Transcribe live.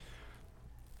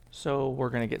So we're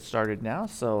going to get started now.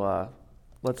 So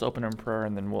let's open in prayer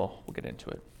and then we'll get into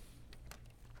it.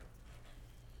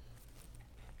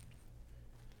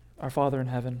 Our Father in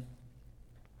heaven,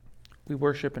 we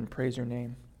worship and praise your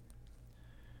name.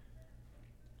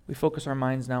 We focus our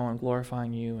minds now on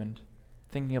glorifying you and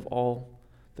thinking of all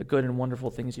the good and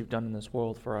wonderful things you've done in this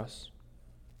world for us.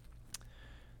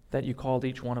 That you called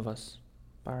each one of us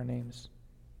by our names.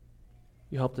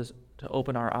 You helped us to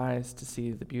open our eyes to see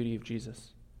the beauty of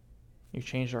Jesus. You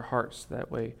changed our hearts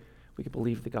that way we could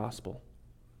believe the gospel.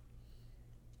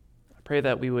 I pray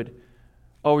that we would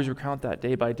always recount that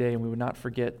day by day and we would not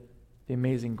forget the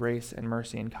amazing grace and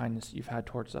mercy and kindness that you've had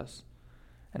towards us.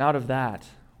 And out of that,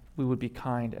 we would be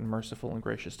kind and merciful and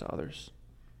gracious to others.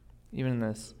 Even in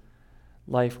this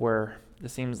life where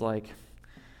it seems like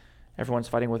everyone's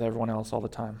fighting with everyone else all the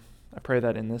time. I pray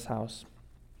that in this house,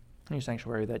 in your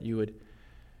sanctuary, that you would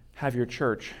have your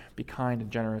church be kind and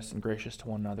generous and gracious to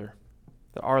one another.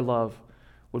 That our love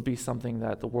would be something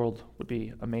that the world would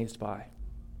be amazed by.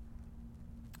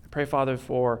 I pray, Father,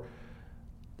 for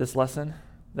this lesson,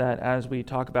 that as we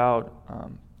talk about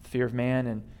fear of man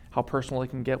and how personal it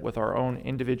can get with our own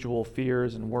individual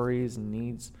fears and worries and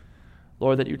needs,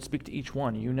 Lord, that you'd speak to each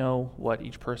one. You know what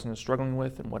each person is struggling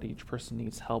with and what each person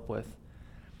needs help with,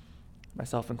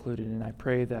 myself included. And I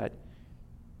pray that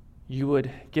you would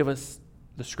give us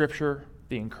the scripture,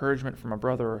 the encouragement from a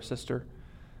brother or a sister,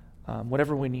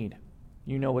 whatever we need.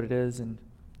 You know what it is, and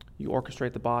you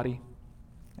orchestrate the body.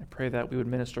 I pray that we would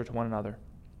minister to one another,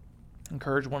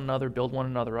 encourage one another, build one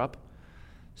another up,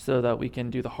 so that we can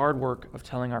do the hard work of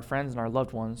telling our friends and our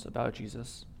loved ones about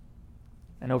Jesus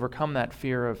and overcome that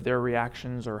fear of their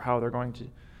reactions or how they're going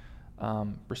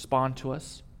to respond to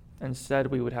us. Instead,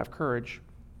 we would have courage,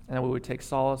 and that we would take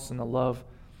solace in the love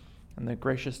and the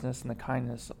graciousness and the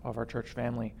kindness of our church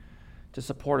family to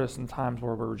support us in times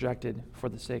where we're rejected for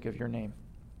the sake of your name.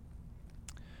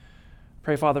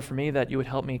 Pray, Father, for me that you would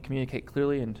help me communicate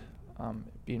clearly and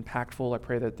be impactful. I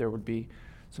pray that there would be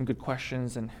some good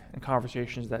questions and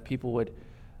conversations, that people would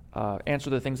answer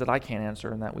the things that I can't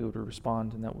answer, and that we would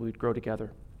respond and that we would grow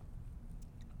together.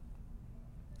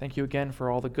 Thank you again for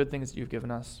all the good things that you've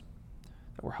given us,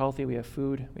 that we're healthy, we have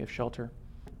food, we have shelter,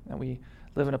 that we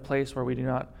live in a place where we do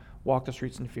not walk the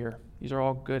streets in fear. These are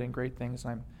all good and great things,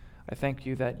 and I thank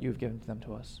you that you've given them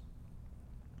to us.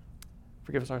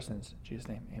 Forgive us our sins. In Jesus'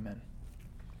 name, amen.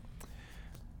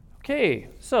 Okay,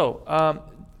 so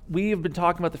we have been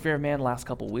talking about the fear of man the last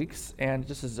couple of weeks, and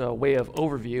just as a way of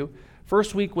overview,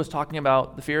 first week was talking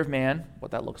about the fear of man,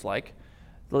 what that looks like.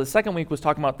 The second week was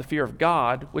talking about the fear of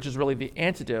God, which is really the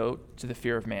antidote to the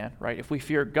fear of man, right? If we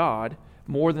fear God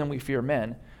more than we fear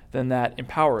men, then that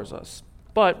empowers us.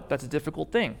 But that's a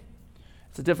difficult thing.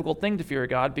 It's a difficult thing to fear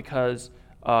God because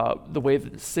the way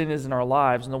that sin is in our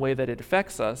lives and the way that it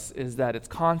affects us is that it's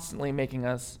constantly making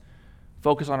us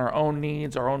focus on our own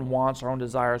needs, our own wants, our own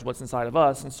desires, what's inside of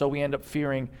us, and so we end up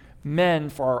fearing men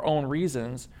for our own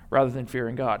reasons rather than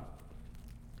fearing God.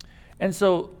 And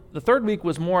so the third week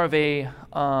was more of a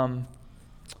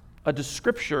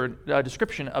description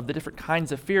of the different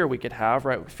kinds of fear we could have,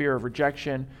 right? Fear of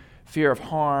rejection, fear of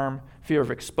harm, fear of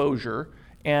exposure.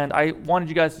 And I wanted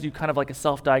you guys to do kind of like a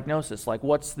self-diagnosis, like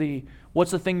what's the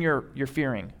thing you're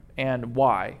fearing and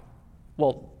why?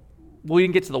 Well, we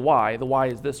didn't get to the why. The why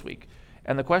is this week.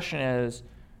 And the question is,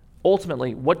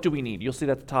 ultimately, what do we need? You'll see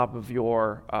that at the top of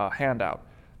your handout.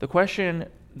 The question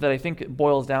that I think it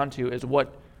boils down to is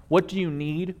what do you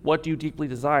need? What do you deeply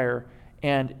desire?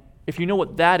 And if you know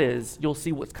what that is, you'll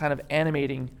see what's kind of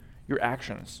animating your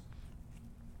actions.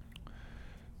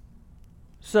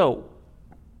 So,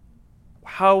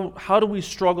 how do we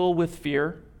struggle with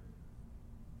fear?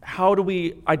 How do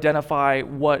we identify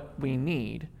what we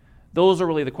need? Those are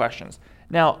really the questions.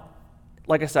 Now,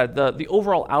 like I said, the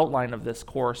overall outline of this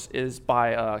course is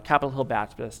by Capitol Hill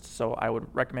Baptist, so I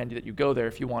would recommend that you go there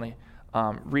if you want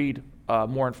to read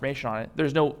more information on it.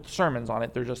 There's no sermons on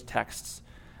it, they're just texts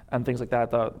and things like that,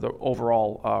 the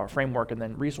overall framework and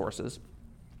then resources.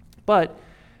 But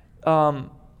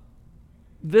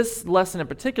this lesson in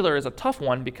particular is a tough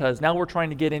one because now we're trying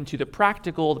to get into the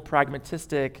practical, the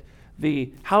pragmatistic,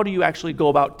 the how do you actually go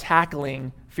about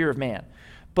tackling fear of man.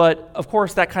 But, of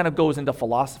course, that kind of goes into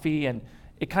philosophy, and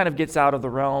it kind of gets out of the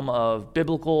realm of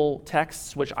biblical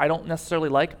texts, which I don't necessarily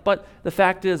like. But the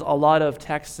fact is, a lot of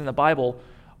texts in the Bible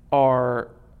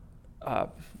are,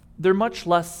 they're much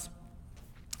less,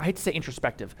 I hate to say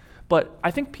introspective, but I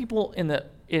think people in the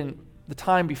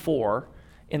time before,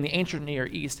 in the ancient Near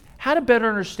East, had a better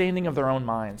understanding of their own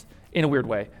minds in a weird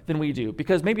way than we do,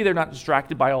 because maybe they're not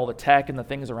distracted by all the tech and the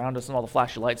things around us and all the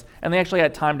flashy lights, and they actually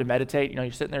had time to meditate. You know,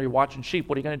 you're sitting there, you're watching sheep,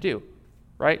 what are you going to do,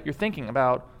 right? You're thinking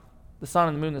about the sun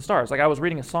and the moon and the stars. Like I was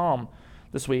reading a psalm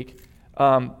this week.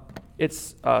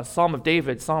 It's Psalm of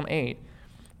David, Psalm 8.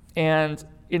 And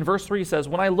in verse 3 it says,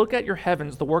 "When I look at your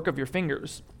heavens, the work of your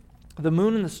fingers, the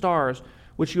moon and the stars,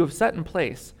 which you have set in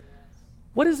place,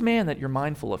 what is man that you're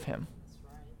mindful of him?"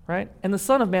 Right? "And the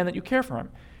son of man that you care for him.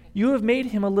 You have made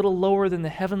him a little lower than the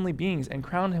heavenly beings and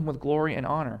crowned him with glory and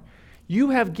honor.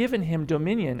 You have given him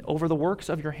dominion over the works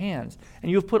of your hands,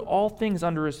 and you have put all things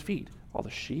under his feet, all the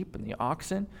sheep and the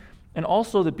oxen, and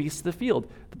also the beasts of the field,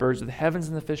 the birds of the heavens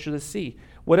and the fish of the sea,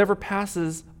 whatever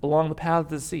passes along the path of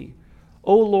the sea.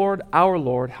 O Lord, our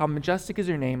Lord, how majestic is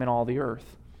your name in all the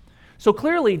earth." So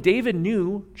clearly, David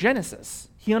knew Genesis.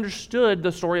 He understood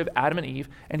the story of Adam and Eve,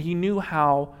 and he knew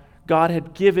how God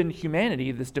had given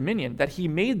humanity this dominion, that he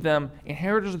made them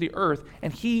inheritors of the earth,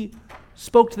 and he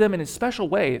spoke to them in a special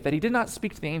way that he did not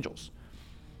speak to the angels.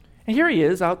 And here he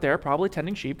is out there, probably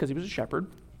tending sheep because he was a shepherd,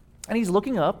 and he's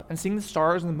looking up and seeing the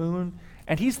stars and the moon,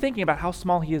 and he's thinking about how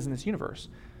small he is in this universe.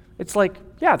 It's like,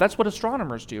 yeah, that's what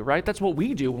astronomers do, right? That's what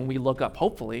we do when we look up,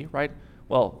 hopefully, right?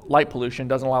 Well, light pollution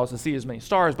doesn't allow us to see as many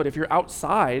stars, but if you're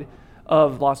outside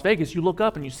of Las Vegas, you look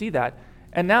up and you see that.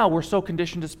 And now we're so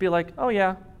conditioned to just be like, oh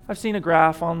yeah, I've seen a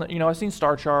graph on the, I've seen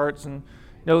star charts and,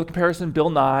 the comparison Bill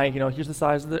Nye, here's the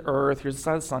size of the earth, here's the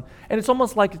size of the sun. And it's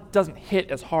almost like it doesn't hit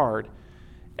as hard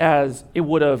as it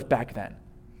would have back then.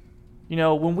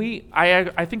 When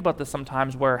I think about this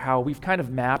sometimes where how we've kind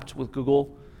of mapped with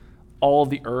Google all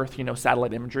of the earth,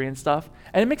 satellite imagery and stuff,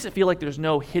 and it makes it feel like there's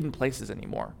no hidden places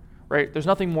anymore, right? There's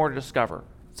nothing more to discover.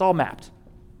 It's all mapped,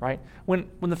 right?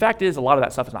 When the fact is a lot of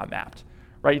that stuff is not mapped,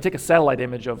 right? You take a satellite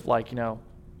image of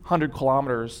 100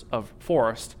 kilometers of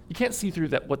forest, you can't see through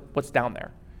that what's down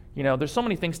there. There's so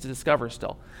many things to discover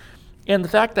still. And the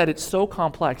fact that it's so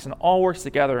complex and all works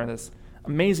together in this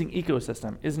amazing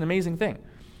ecosystem is an amazing thing.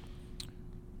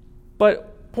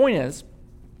 But point is,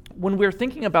 when we're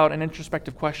thinking about an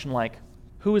introspective question like,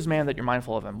 who is man that you're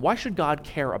mindful of him? Why should God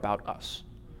care about us,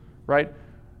 right?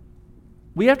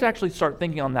 We have to actually start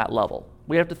thinking on that level.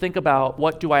 We have to think about,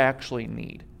 what do I actually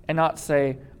need? And not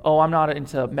say, oh, I'm not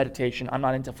into meditation, I'm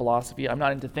not into philosophy, I'm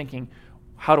not into thinking,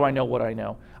 how do I know what I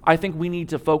know? I think we need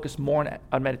to focus more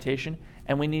on meditation,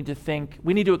 and we need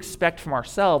to expect from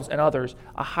ourselves and others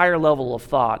a higher level of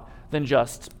thought than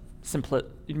just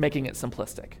making it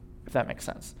simplistic, if that makes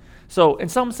sense. So in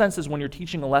some senses, when you're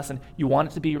teaching a lesson, you want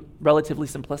it to be relatively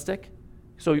simplistic,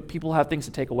 so people have things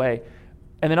to take away.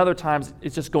 And then other times,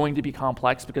 it's just going to be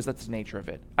complex because that's the nature of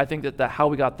it. I think that how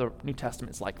we got the New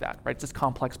Testament is like that, right? It's just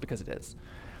complex because it is.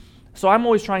 So I'm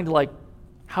always trying to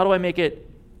how do I make it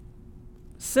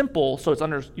simple so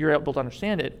you're able to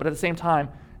understand it, but at the same time,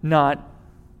 not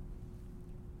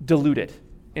dilute it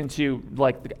into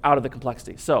out of the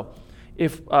complexity. So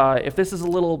if this is a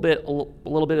little bit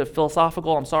of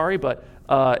philosophical, I'm sorry, but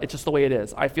it's just the way it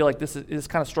is. I feel like this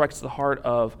kind of strikes to the heart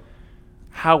of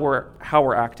how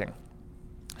we're acting.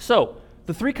 So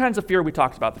the three kinds of fear we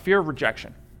talked about: the fear of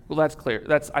rejection. Well, that's clear.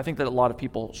 I think that a lot of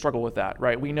people struggle with that,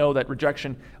 right? We know that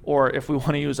rejection, or if we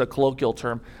want to use a colloquial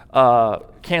term,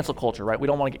 cancel culture, right? We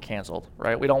don't want to get canceled,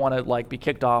 right? We don't want to be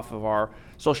kicked off of our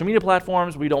social media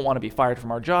platforms. We don't want to be fired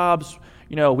from our jobs.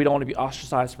 We don't want to be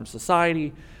ostracized from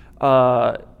society.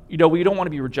 We don't want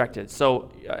to be rejected. So,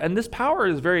 and this power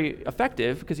is very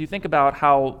effective because you think about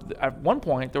how at one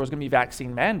point there was going to be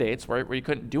vaccine mandates, right, where you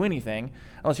couldn't do anything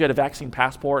unless you had a vaccine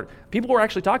passport. People were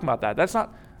actually talking about that. That's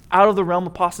not out of the realm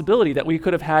of possibility that we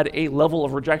could have had a level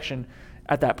of rejection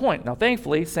at that point. Now,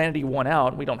 thankfully, sanity won out,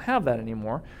 and we don't have that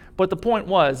anymore. But the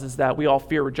point is that we all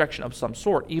fear rejection of some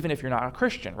sort, even if you're not a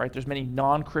Christian, right? There's many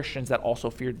non-Christians that also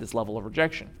feared this level of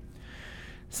rejection.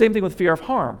 Same thing with fear of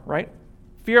harm, right?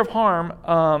 Fear of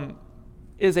harm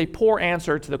is a poor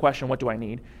answer to the question, what do I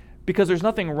need? Because there's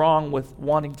nothing wrong with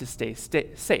wanting to stay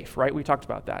safe, right? We talked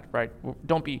about that, right?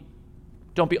 Don't be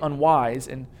unwise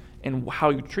in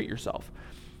how you treat yourself.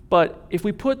 But if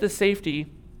we put the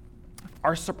safety,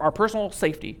 our personal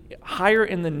safety, higher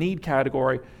in the need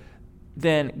category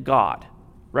than God,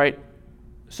 right?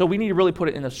 So we need to really put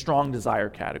it in the strong desire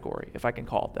category, if I can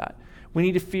call it that. We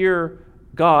need to fear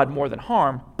God more than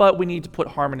harm, but we need to put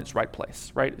harm in its right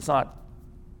place, right? It's not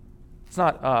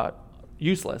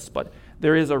useless, but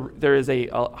there is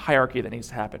a hierarchy that needs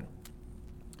to happen.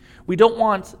 We don't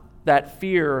want that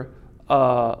fear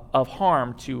of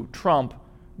harm to trump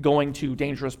going to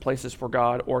dangerous places for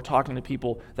God or talking to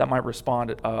people that might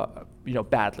respond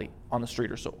badly on the street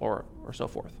or so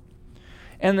forth.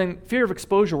 And then fear of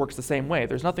exposure works the same way.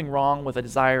 There's nothing wrong with a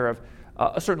desire of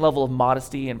a certain level of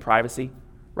modesty and privacy,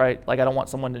 right? Like I don't want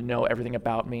someone to know everything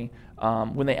about me.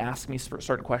 When they ask me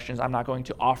certain questions, I'm not going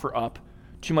to offer up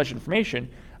too much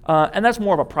information. And that's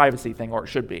more of a privacy thing, or it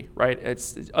should be, right?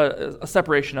 It's a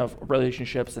separation of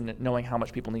relationships and knowing how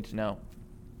much people need to know.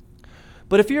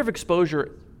 But a fear of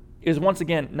exposure is, once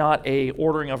again, not a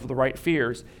ordering of the right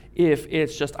fears if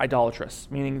it's just idolatrous,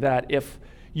 meaning that if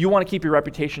you want to keep your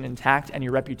reputation intact and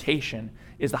your reputation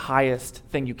is the highest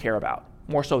thing you care about,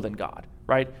 more so than God,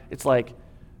 right? It's like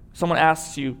someone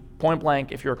asks you point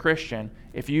blank if you're a Christian,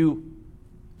 if you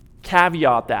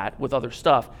caveat that with other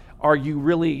stuff, are you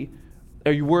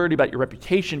worried about your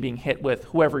reputation being hit with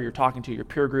whoever you're talking to, your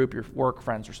peer group, your work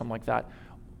friends, or something like that?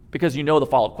 Because you know the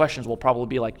follow-up questions will probably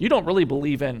be like, you don't really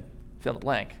believe in fill in the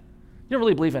blank. You don't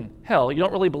really believe in hell. You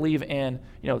don't really believe in,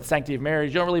 the sanctity of marriage.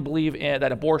 You don't really believe in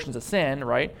that abortion's a sin,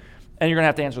 right? And you're going to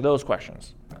have to answer those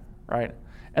questions, right?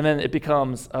 And then it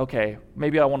becomes, okay,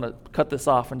 maybe I want to cut this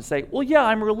off and say, well, yeah,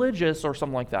 I'm religious or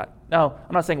something like that. No,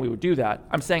 I'm not saying we would do that.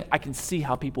 I'm saying I can see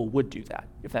how people would do that,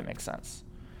 if that makes sense.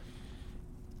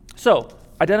 So,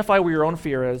 identify where your own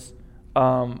fear is.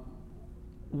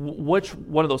 Which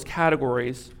one of those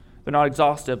categories, they're not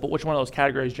exhaustive, but which one of those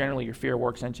categories generally your fear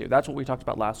works into. That's what we talked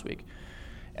about last week.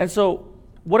 And so,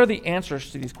 what are the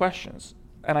answers to these questions?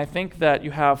 And I think that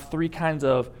you have three kinds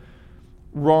of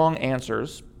wrong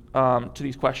answers to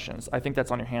these questions. I think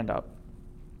that's on your handout.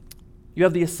 You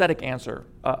have the ascetic answer.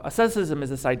 Asceticism is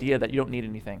this idea that you don't need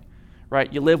anything,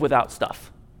 right? You live without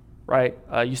stuff, right?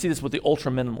 You see this with the ultra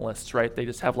minimalists, right? They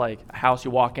just have like a house,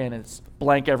 you walk in and it's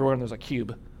blank everywhere and there's a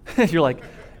cube. You're like,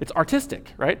 it's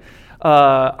artistic, right?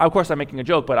 Of course, I'm making a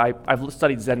joke, but I've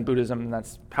studied Zen Buddhism, and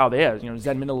that's how they is.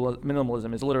 Zen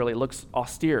minimalism is literally, it looks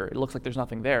austere. It looks like there's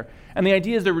nothing there. And the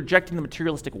idea is they're rejecting the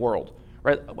materialistic world,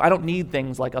 right? I don't need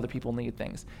things like other people need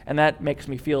things. And that makes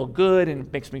me feel good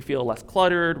and makes me feel less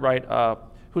cluttered, right?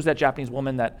 Who's that Japanese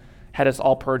woman that had us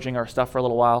all purging our stuff for a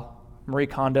little while? Marie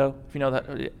Kondo, if you know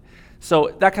that.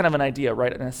 So that kind of an idea,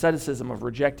 right? An asceticism of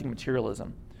rejecting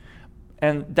materialism.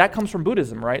 And that comes from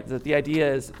Buddhism, right? That the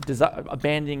idea is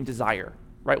abandoning desire,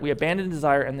 right? We abandon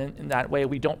desire, and then in that way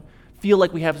we don't feel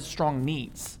like we have strong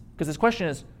needs. Because this question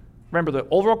is, remember, the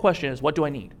overall question is, what do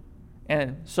I need?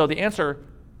 And so the answer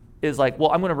is like,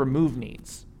 well, I'm going to remove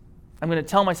needs. I'm going to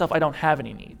tell myself I don't have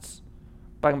any needs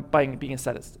by being an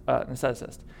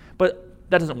asceticist. But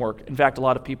that doesn't work. In fact, a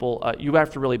lot of people, you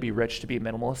have to really be rich to be a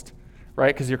minimalist,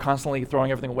 right? Because you're constantly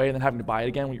throwing everything away and then having to buy it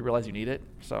again when you realize you need it.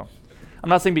 So I'm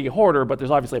not saying be a hoarder, but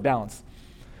there's obviously a balance.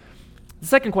 The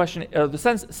second question,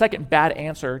 second bad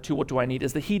answer to what do I need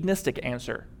is the hedonistic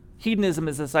answer. Hedonism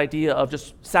is this idea of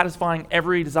just satisfying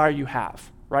every desire you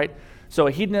have, right? So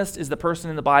a hedonist is the person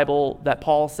in the Bible that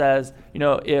Paul says,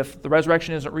 if the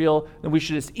resurrection isn't real, then we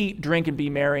should just eat, drink, and be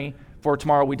merry, for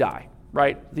tomorrow we die,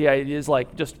 right? The idea is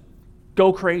like just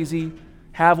go crazy,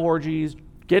 have orgies,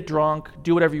 get drunk,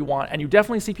 do whatever you want. And you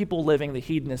definitely see people living the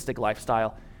hedonistic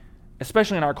lifestyle,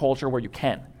 especially in our culture where you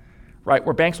can, right?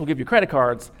 Where banks will give you credit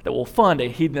cards that will fund a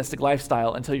hedonistic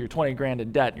lifestyle until you're 20 grand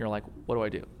in debt and you're like, what do I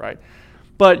do, right?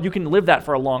 But you can live that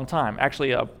for a long time.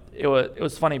 Actually, it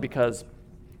was funny because,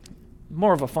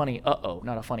 more of a funny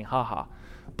not a funny haha.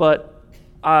 But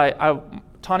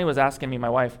Tani was asking me, my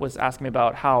wife was asking me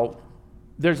about how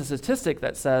there's a statistic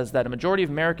that says that a majority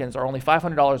of Americans are only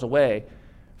 $500 away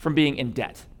from being in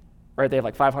debt, right? They have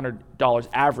like $500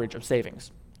 average of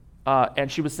savings.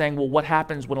 And she was saying, well, what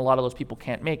happens when a lot of those people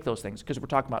can't make those things? Because we're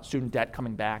talking about student debt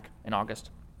coming back in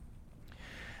August.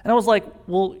 And I was like,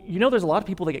 well, there's a lot of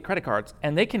people that get credit cards,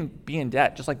 and they can be in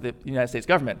debt, just like the United States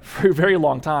government, for a very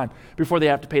long time before they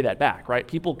have to pay that back, right?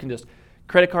 People can just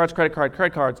credit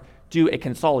cards, do a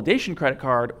consolidation credit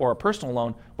card or a personal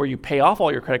loan where you pay off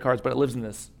all your credit cards, but it lives in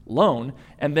this loan,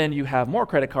 and then you have more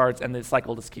credit cards, and the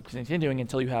cycle just keeps continuing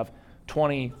until you have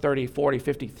 $20, $30, $40,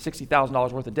 $50,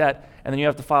 $60,000 worth of debt, and then you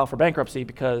have to file for bankruptcy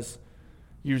because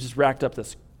you just racked up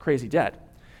this crazy debt.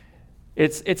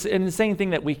 It's an insane thing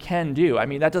that we can do. I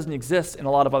mean, that doesn't exist in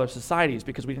a lot of other societies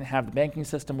because we didn't have the banking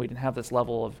system, we didn't have this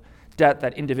level of debt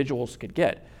that individuals could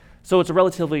get. So it's a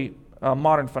relatively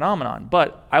modern phenomenon.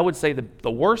 But I would say the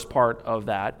worst part of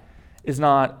that is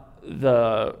not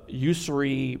the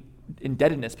usury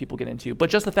indebtedness people get into, but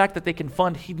just the fact that they can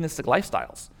fund hedonistic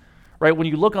lifestyles. Right? When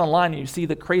you look online and you see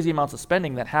the crazy amounts of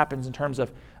spending that happens in terms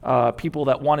of people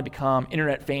that want to become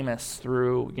internet famous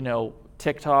through,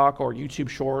 TikTok or YouTube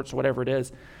Shorts or whatever it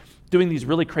is, doing these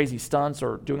really crazy stunts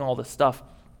or doing all this stuff,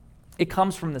 it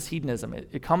comes from this hedonism.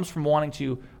 It comes from wanting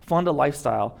to fund a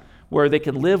lifestyle where they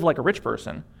can live like a rich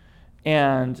person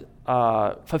and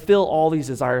fulfill all these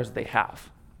desires that they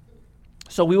have.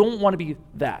 So we won't want to be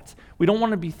that. We don't want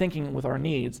to be thinking with our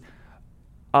needs,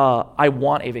 I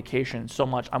want a vacation so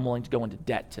much I'm willing to go into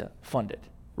debt to fund it,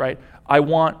 right? I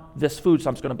want this food, so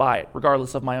I'm just going to buy it,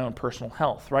 regardless of my own personal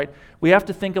health, right? We have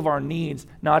to think of our needs,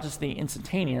 not just the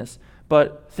instantaneous,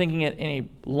 but thinking it in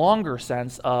a longer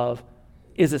sense of,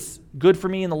 is this good for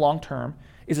me in the long term?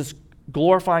 Is this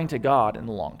glorifying to God in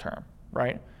the long term,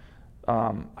 right?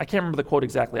 I can't remember the quote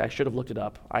exactly. I should have looked it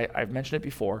up. I've mentioned it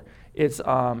before. It's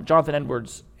Jonathan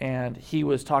Edwards, and he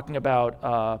was talking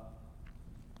about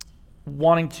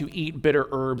wanting to eat bitter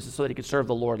herbs so that he could serve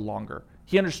the Lord longer.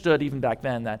 He understood even back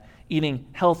then that eating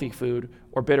healthy food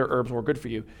or bitter herbs were good for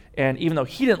you. And even though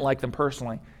he didn't like them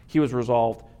personally, he was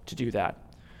resolved to do that.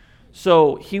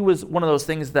 So he was one of those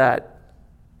things that,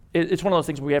 it's one of those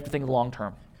things where we have to think long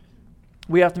term.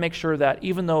 We have to make sure that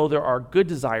even though there are good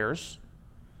desires,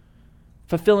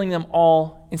 fulfilling them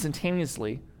all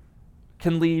instantaneously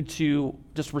can lead to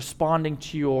just responding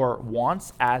to your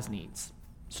wants as needs.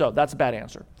 So that's a bad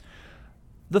answer.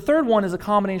 The third one is a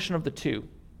combination of the two.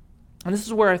 And this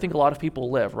is where I think a lot of people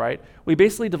live, right? We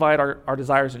basically divide our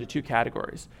desires into two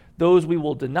categories. Those we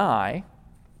will deny,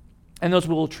 and those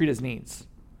we will treat as needs.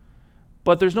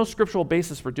 But there's no scriptural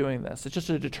basis for doing this. It's just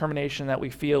a determination that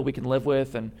we feel we can live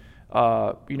with, and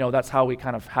that's how we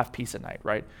kind of have peace at night,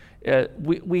 right?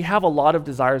 We have a lot of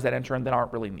desires that enter in that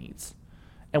aren't really needs,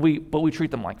 but we treat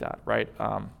them like that, right?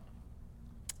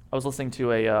 I was listening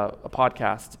to a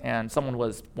podcast, and someone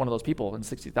was one of those people in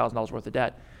 $60,000 worth of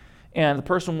debt, and the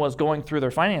person was going through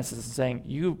their finances and saying,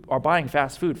 "You are buying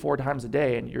fast food 4 times a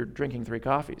day, and you're drinking 3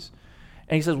 coffees."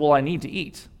 And he says, "Well, I need to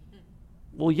eat."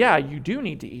 Well, yeah, you do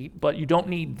need to eat, but you don't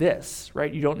need this, right?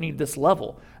 You don't need this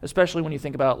level, especially when you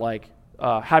think about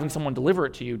having someone deliver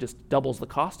it to you just doubles the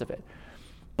cost of it.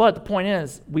 But the point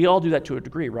is, we all do that to a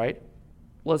degree, right?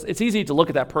 Well, it's easy to look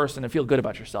at that person and feel good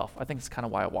about yourself. I think it's kind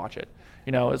of why I watch it.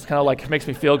 It's kind of like, it makes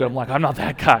me feel good. I'm like, I'm not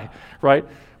that guy, right?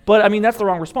 But I mean, that's the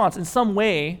wrong response. In some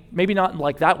way, maybe not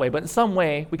like that way, but in some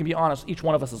way, we can be honest, each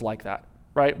one of us is like that,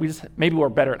 right? Maybe we're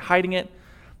better at hiding it,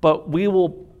 but we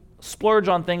will splurge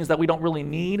on things that we don't really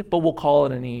need, but we'll call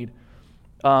it a need.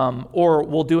 Or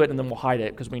we'll do it and then we'll hide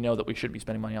it because we know that we should be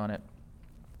spending money on it.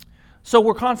 So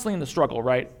we're constantly in the struggle,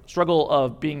 right? Struggle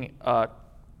of being,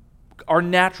 our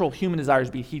natural human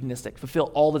desires be hedonistic, fulfill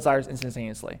all desires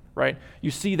instantaneously, right? You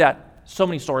see that so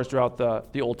many stories throughout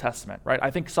the Old Testament, right?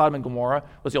 I think Sodom and Gomorrah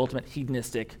was the ultimate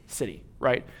hedonistic city,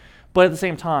 right? But at the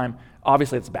same time,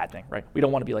 obviously it's a bad thing, right? We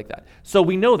don't want to be like that. So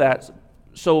we know that,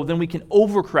 so then we can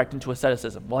overcorrect into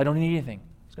asceticism. Well, I don't need anything.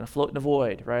 It's going to float in the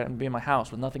void, right? I'm going to be in my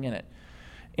house with nothing in it.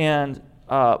 And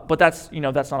but that's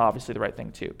not obviously the right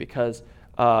thing too, because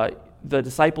the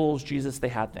disciples, Jesus, they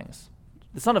had things.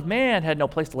 The Son of Man had no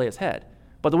place to lay his head,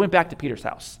 but they went back to Peter's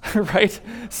house, right?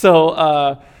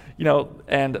 So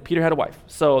and Peter had a wife.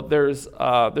 So there's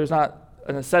not,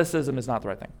 an asceticism is not the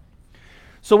right thing.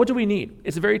 So what do we need?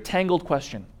 It's a very tangled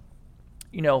question.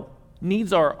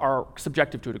 Needs are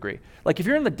subjective to a degree. Like if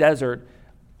you're in the desert,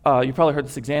 you probably heard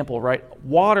this example, right?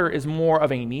 Water is more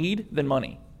of a need than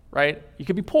money, right? You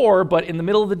could be poor, but in the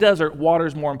middle of the desert, water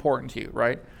is more important to you,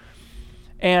 right?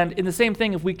 And in the same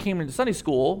thing, if we came into Sunday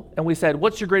school and we said,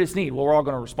 what's your greatest need? Well, we're all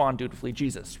going to respond dutifully,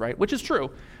 Jesus, right? Which is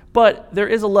true. But there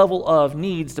is a level of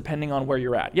needs depending on where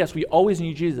you're at. Yes, we always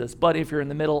need Jesus, but if you're in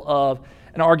the middle of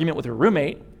an argument with your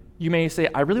roommate, you may say,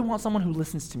 I really want someone who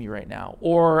listens to me right now,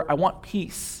 or I want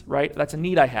peace, right? That's a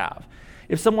need I have.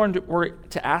 If someone were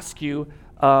to ask you,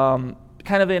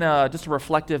 kind of in just a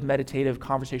reflective, meditative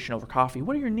conversation over coffee,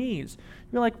 what are your needs?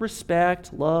 You're like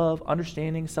respect, love,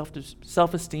 understanding,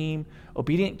 self-esteem,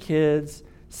 obedient kids,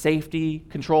 safety,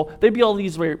 control. They'd be all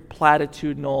these very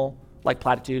platitudinal, like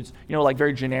platitudes, like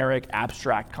very generic,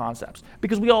 abstract concepts,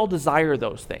 because we all desire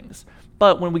those things.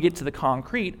 But when we get to the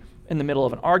concrete, in the middle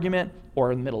of an argument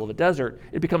or in the middle of a desert,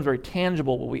 it becomes very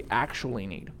tangible what we actually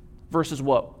need versus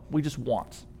what we just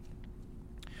want.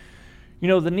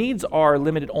 The needs are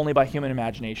limited only by human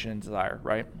imagination and desire,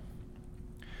 right?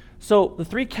 So the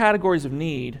 3 categories of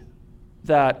need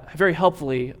that very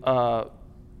helpfully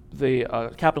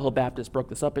the Capitol Hill Baptists broke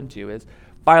this up into is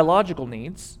biological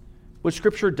needs, which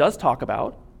Scripture does talk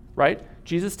about, right?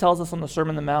 Jesus tells us on the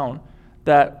Sermon on the Mount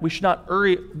that we should not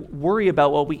worry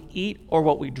about what we eat or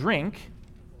what we drink,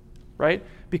 right?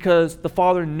 Because the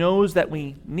Father knows that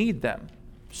we need them.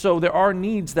 So there are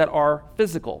needs that are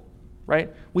physical,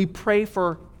 right? We pray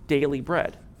for daily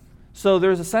bread. So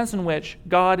there's a sense in which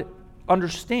God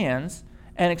understands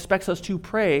and expects us to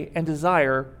pray and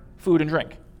desire food and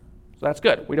drink. So that's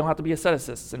good. We don't have to be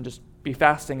asceticists and just be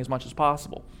fasting as much as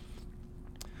possible.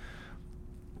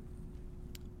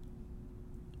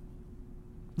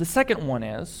 The second one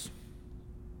is,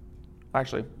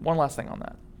 actually, one last thing on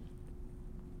that.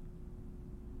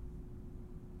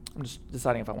 I'm just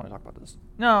deciding if I want to talk about this.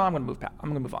 No, I'm going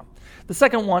to move on. The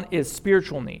second one is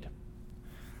spiritual need.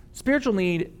 Spiritual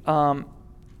need, when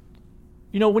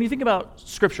you think about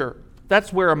Scripture,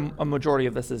 that's where a majority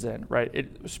of this is in, right?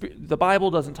 The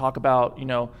Bible doesn't talk about,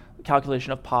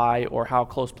 calculation of pi or how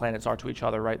close planets are to each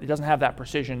other, right? It doesn't have that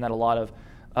precision that a lot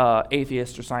of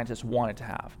atheists or scientists want it to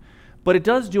have. But it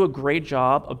does do a great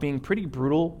job of being pretty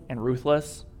brutal and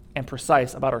ruthless and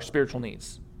precise about our spiritual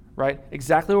needs, right?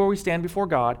 Exactly where we stand before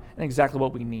God and exactly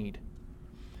what we need.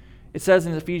 It says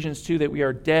in Ephesians 2 that we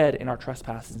are dead in our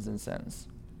trespasses and sins,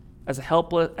 as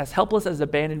helpless as an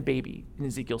abandoned baby in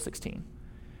Ezekiel 16.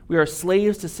 We are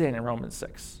slaves to sin in Romans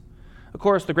 6. Of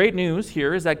course, the great news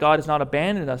here is that God has not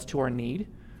abandoned us to our need,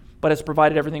 but has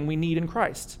provided everything we need in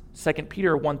Christ. 2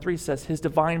 Peter 1:3 says, His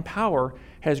divine power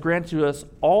has granted to us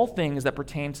all things that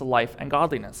pertain to life and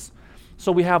godliness.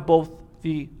 So we have both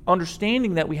the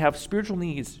understanding that we have spiritual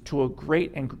needs to a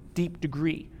great and deep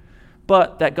degree,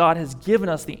 but that God has given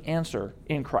us the answer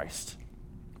in Christ.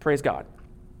 Praise God.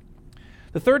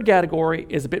 The third category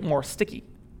is a bit more sticky,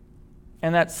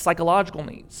 and that's psychological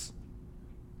needs.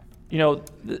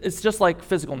 It's just like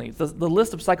physical needs. The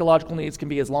list of psychological needs can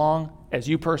be as long as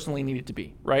you personally need it to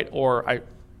be, right?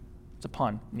 It's a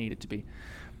pun, need it to be.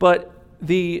 But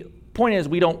the point is,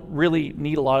 we don't really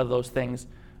need a lot of those things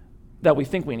that we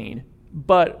think we need.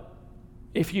 But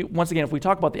if we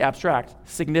talk about the abstract,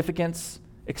 significance,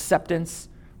 acceptance,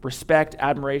 respect,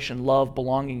 admiration, love,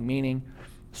 belonging, meaning,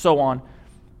 so on,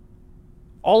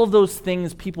 all of those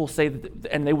things people say,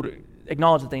 and they would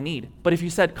acknowledge that they need. But if you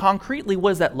said concretely,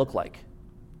 what does that look like?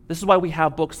 This is why we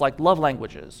have books like Love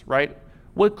Languages, right?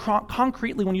 What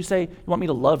concretely, when you say you want me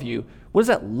to love you, what does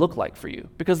that look like for you?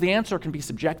 Because the answer can be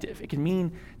subjective. It can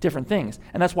mean different things.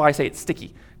 And that's why I say it's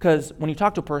sticky. Because when you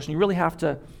talk to a person, you really have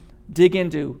to dig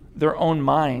into their own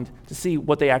mind to see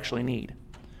what they actually need.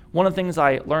 One of the things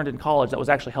I learned in college that was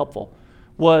actually helpful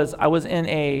was I was in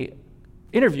a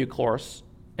interview course,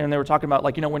 and they were talking about,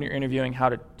 when you're interviewing, how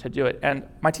to do it. And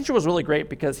my teacher was really great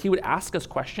because he would ask us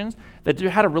questions that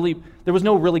there was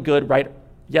no really good right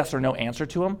yes or no answer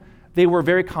to them. They were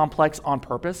very complex on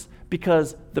purpose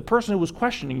because the person who was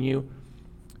questioning you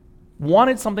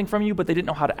wanted something from you, but they didn't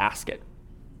know how to ask it.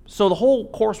 So the whole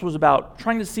course was about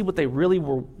trying to see what they really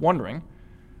were wondering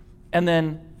and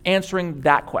then answering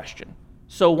that question.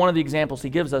 So one of the examples he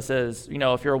gives us is,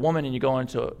 if you're a woman and you go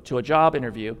into a job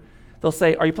interview, they'll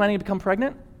say, are you planning to become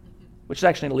pregnant? Which is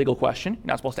actually an illegal question. You're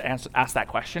not supposed to ask that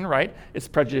question, right? It's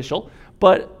prejudicial.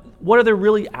 But what are they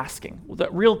really asking? The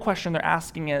real question they're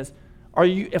asking is,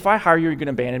 if I hire you, are you going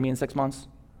to abandon me in 6 months?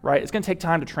 Right? It's going to take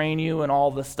time to train you and all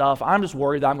this stuff. I'm just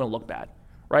worried that I'm going to look bad.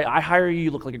 Right? I hire you,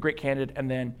 you look like a great candidate, and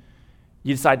then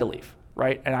you decide to leave.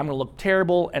 Right? And I'm going to look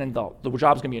terrible, and the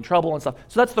job's going to be in trouble and stuff.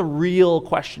 So that's the real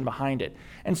question behind it.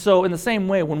 And so in the same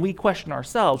way, when we question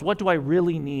ourselves, what do I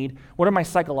really need? What are my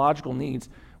psychological needs?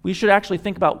 We should actually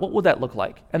think about what would that look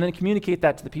like, and then communicate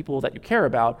that to the people that you care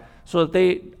about so that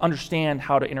they understand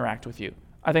how to interact with you.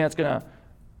 I think that's going to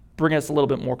bring us a little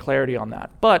bit more clarity on that.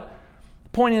 But the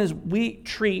point is, we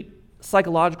treat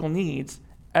psychological needs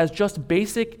as just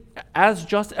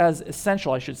as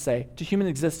essential, I should say, to human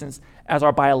existence as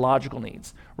our biological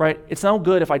needs, right? It's no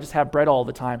good if I just have bread all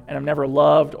the time and I'm never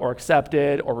loved or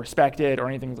accepted or respected or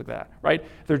anything like that, right?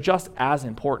 They're just as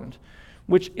important,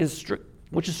 which is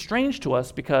strange to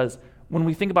us because when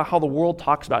we think about how the world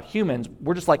talks about humans,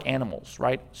 we're just like animals,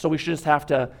 right? So we should just have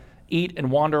to eat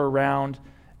and wander around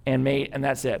and mate, and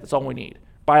that's it. That's all we need.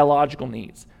 Biological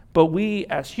needs. But we,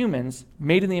 as humans,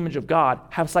 made in the image of God,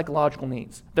 have psychological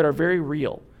needs that are very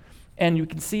real. And you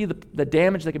can see the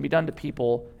damage that can be done to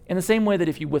people in the same way that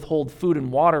if you withhold food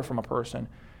and water from a person,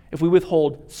 if we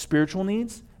withhold spiritual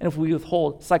needs, and if we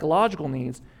withhold psychological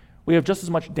needs, we have just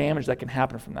as much damage that can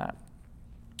happen from that.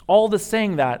 All this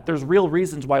saying that there's real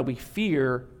reasons why we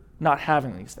fear not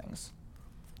having these things.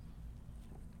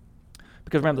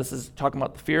 Because remember, this is talking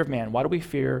about the fear of man. Why do we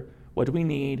fear? What do we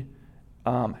need?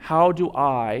 How do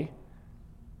I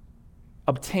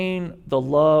obtain the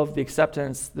love, the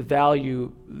acceptance, the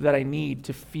value that I need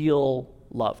to feel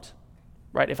loved?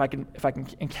 Right? If I can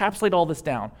encapsulate all this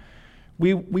down,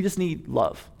 we just need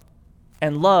love.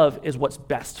 And love is what's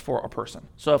best for a person.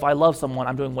 So if I love someone,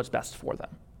 I'm doing what's best for them,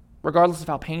 regardless of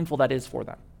how painful that is for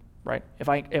them. Right? If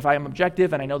I am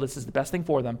objective and I know this is the best thing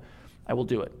for them, I will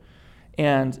do it.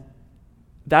 And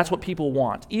that's what people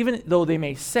want. Even though they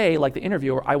may say, like the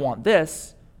interviewer, I want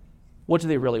this, what do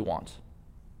they really want?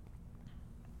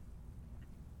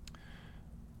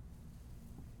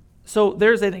 So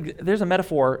there's a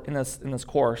metaphor in this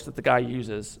course that the guy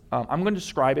uses. I'm going to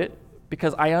describe it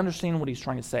because I understand what he's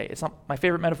trying to say. It's not my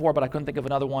favorite metaphor, but I couldn't think of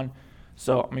another one,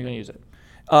 so I'm going to use it.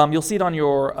 You'll see it on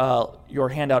your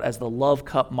handout as the love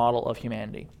cup model of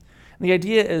humanity. And the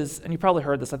idea is, and you probably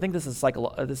heard this, I think this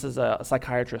is a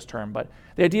psychiatrist term, but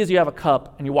the idea is you have a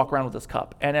cup and you walk around with this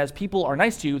cup. And as people are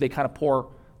nice to you, they kind of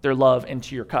pour their love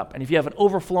into your cup. And if you have an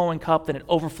overflowing cup, then it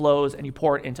overflows and you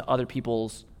pour it into other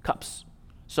people's cups.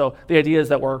 So the idea is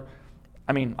that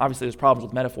obviously there's problems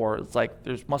with metaphor. It's like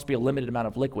there must be a limited amount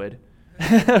of liquid,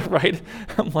 right?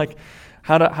 I'm like,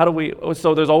 how do we,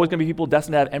 so there's always going to be people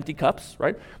destined to have empty cups,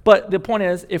 right? But the point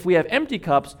is, if we have empty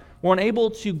cups, we're unable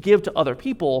to give to other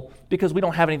people because we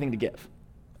don't have anything to give.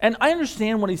 And I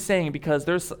understand what he's saying, because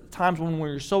there's times when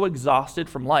we're so exhausted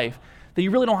from life that you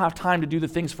really don't have time to do the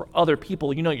things for other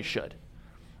people you know you should.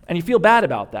 And you feel bad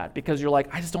about that because you're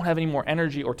like, I just don't have any more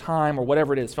energy or time or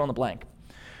whatever it is, fill in the blank.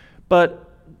 But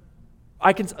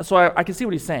I can see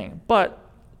what he's saying. But,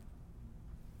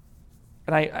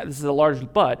 and this is a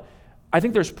large but, I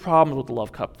think there's problems with the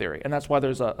love cup theory, and that's why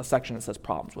there's a section that says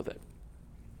problems with it.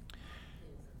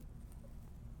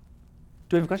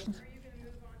 Do we have questions? Are you going to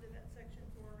move on to that section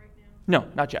 4 right now? No,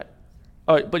 not yet.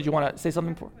 Oh, but you want to say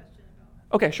something for?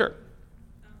 Okay, sure.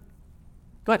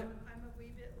 Go ahead. I'm a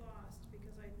wee bit lost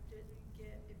because I didn't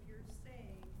get if you're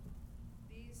saying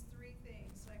these 3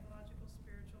 things, psychological,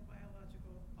 spiritual,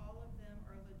 biological, all of them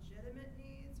are legitimate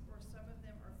needs or some of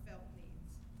them are felt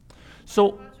needs?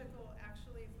 So, psychological,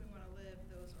 actually, if we want to live,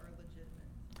 those are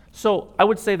legitimate. So I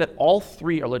would say that all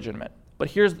 3 are legitimate, but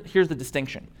here's the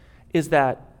distinction, is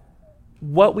that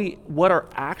what are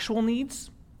actual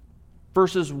needs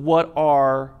versus what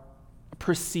are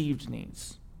perceived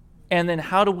needs. And then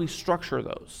how do we structure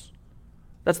those?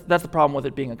 That's the problem with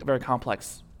it being a very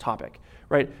complex topic,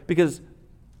 right? Because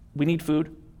we need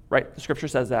food, right? The scripture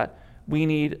says that. We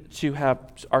need to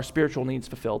have our spiritual needs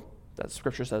fulfilled. That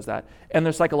scripture says that. And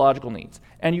there's psychological needs.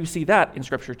 And you see that in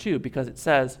scripture too, because it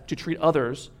says to treat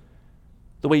others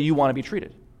the way you want to be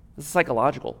treated. It's a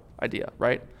psychological idea,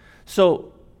 right?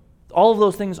 So all of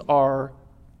those things are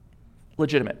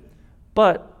legitimate.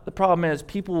 But the problem is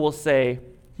people will say,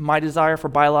 my desire for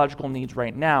biological needs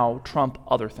right now trump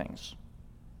other things.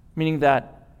 Meaning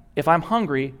that if I'm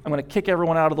hungry, I'm going to kick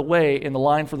everyone out of the way in the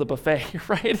line for the buffet,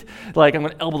 right? Like I'm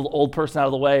going to elbow the old person out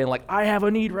of the way and like, I have a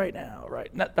need right now,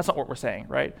 right? That's not what we're saying,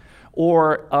 right?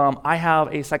 Or I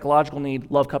have a psychological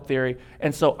need, love cup theory,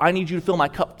 and so I need you to fill my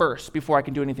cup first before I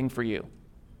can do anything for you,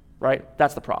 right?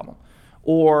 That's the problem.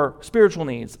 Or spiritual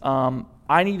needs.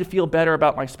 I need to feel better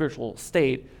about my spiritual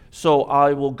state, so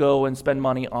I will go and spend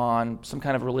money on some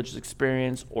kind of religious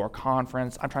experience or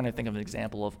conference. I'm trying to think of an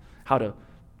example of how to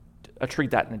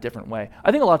treat that in a different way.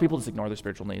 I think a lot of people just ignore their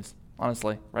spiritual needs,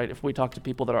 honestly, right? If we talk to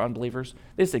people that are unbelievers,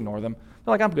 they just ignore them.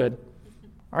 They're like, I'm good.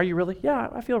 Are you really? Yeah,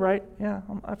 I feel right. Yeah,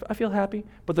 I feel happy.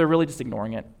 But they're really just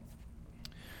ignoring it.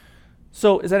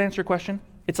 So does that answer your question?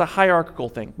 It's a hierarchical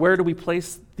thing. Where do we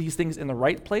place these things in the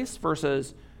right place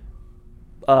versus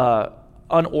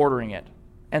unordering it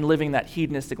and living that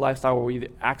hedonistic lifestyle where we either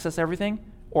access everything,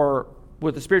 or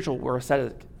with the spiritual, we're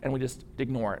ascetic and we just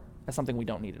ignore it as something we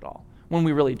don't need at all, when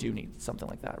we really do need something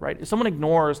like that, right? If someone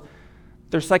ignores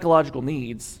their psychological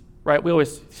needs, right? We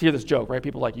always hear this joke, right?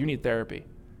 People are like, you need therapy,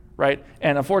 right?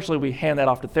 And unfortunately, we hand that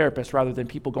off to therapists rather than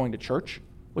people going to church,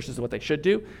 which is what they should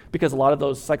do, because a lot of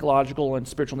those psychological and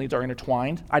spiritual needs are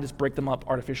intertwined. I just break them up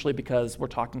artificially because we're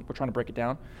trying to break it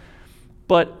down.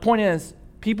 But point is,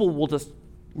 people will just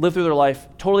live through their life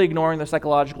totally ignoring their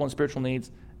psychological and spiritual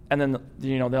needs, and then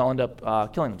they'll end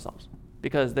up killing themselves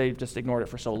because they've just ignored it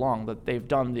for so long that they've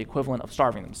done the equivalent of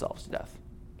starving themselves to death.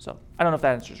 So I don't know if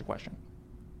that answers your question.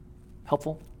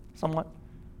 Helpful, somewhat?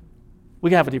 We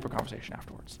can have a deeper conversation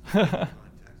afterwards.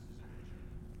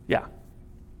 Yeah.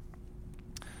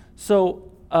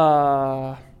 So,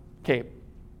 okay.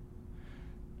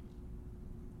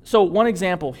 So one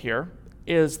example here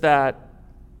is that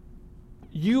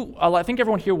I think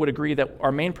everyone here would agree that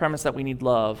our main premise that we need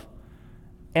love,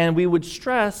 and we would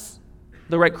stress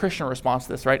the right Christian response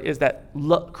to this, right, is that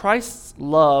Christ's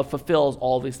love fulfills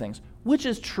all of these things, which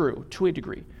is true to a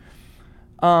degree.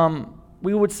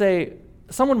 We would say,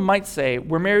 someone might say,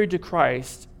 we're married to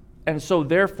Christ, and so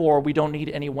therefore we don't need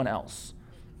anyone else.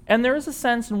 And there is a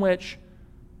sense in which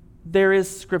there is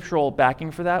scriptural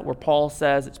backing for that, where Paul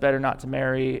says it's better not to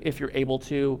marry if you're able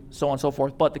to, so on and so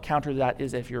forth. But the counter to that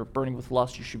is if you're burning with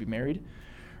lust, you should be married,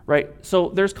 right? So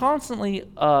there's constantly,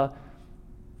 I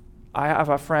have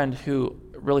a friend who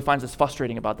really finds this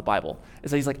frustrating about the Bible,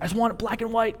 is that he's like, I just want it black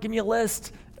and white, give me a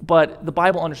list. But the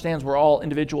Bible understands we're all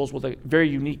individuals with a very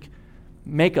unique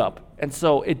makeup. And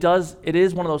so it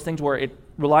is one of those things where it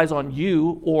relies on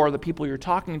you or the people you're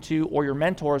talking to or your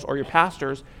mentors or your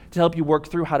pastors to help you work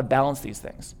through how to balance these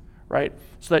things, right?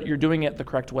 So that you're doing it the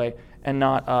correct way and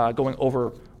not going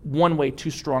over one way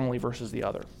too strongly versus the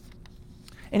other.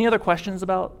 Any other questions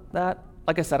about that?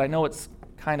 Like I said, I know it's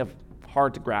kind of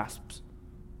hard to grasp.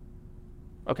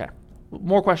 Okay,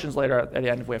 more questions later at the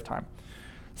end if we have time.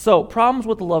 So, problems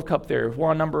with the love cup theory. We're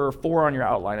on number 4 on your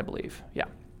outline, I believe. Yeah.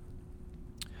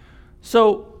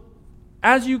 So,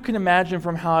 as you can imagine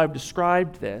from how I've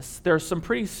described this, there are some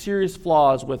pretty serious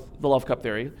flaws with the love cup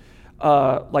theory,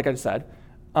 like I said.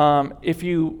 If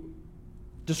you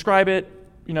describe it,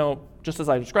 just as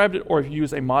I described it, or if you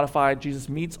use a modified, Jesus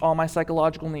meets all my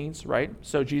psychological needs, right?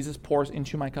 So Jesus pours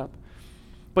into my cup.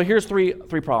 But here's three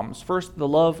problems. First, the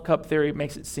love cup theory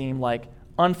makes it seem like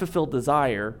unfulfilled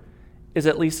desire is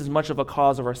at least as much of a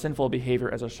cause of our sinful behavior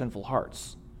as our sinful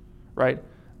hearts, right?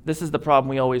 This is the problem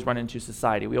we always run into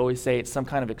society. We always say it's some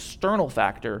kind of external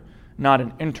factor, not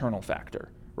an internal factor,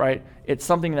 right? It's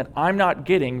something that I'm not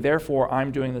getting, therefore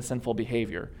I'm doing the sinful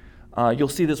behavior. You'll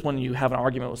see this when you have an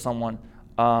argument with someone.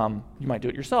 You might do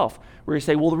it yourself, where you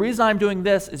say, well, the reason I'm doing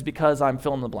this is because I'm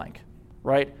fill in the blank,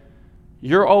 right?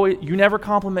 You never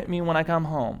compliment me when I come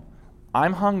home.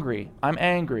 I'm hungry, I'm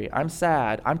angry, I'm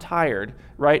sad, I'm tired,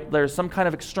 right? There's some kind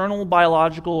of external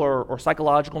biological or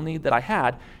psychological need that I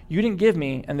had. You didn't give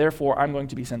me, and therefore I'm going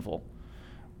to be sinful.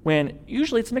 When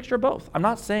usually it's a mixture of both. I'm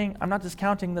not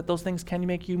discounting that those things can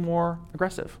make you more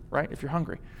aggressive, right? If you're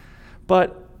hungry.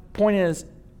 But point is,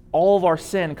 all of our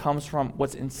sin comes from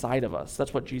what's inside of us.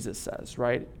 That's what Jesus says,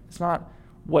 right? It's not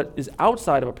what is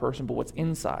outside of a person, but what's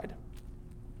inside.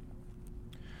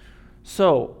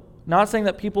 So, not saying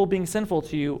that people being sinful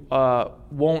to you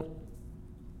won't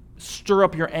stir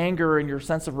up your anger and your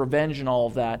sense of revenge and all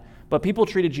of that, but people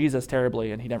treated Jesus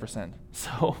terribly and he never sinned.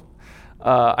 So,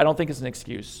 I don't think it's an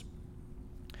excuse.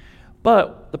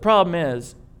 But the problem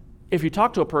is, if you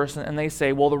talk to a person and they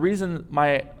say, well, the reason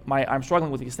I'm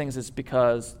struggling with these things is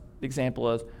because, the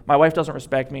example is, my wife doesn't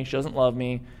respect me, she doesn't love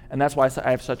me, and that's why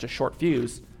I have such a short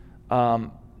fuse,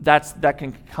 that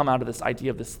can come out of this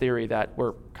idea of this theory that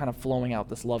we're kind of flowing out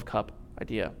this love cup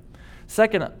idea.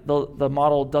 Second, the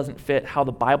model doesn't fit how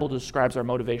the Bible describes our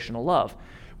motivational love.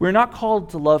 We're not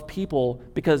called to love people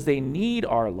because they need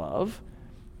our love,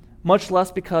 much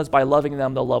less because by loving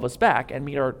them, they'll love us back and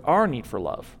meet our need for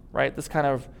love, right? That's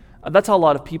how a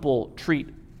lot of people treat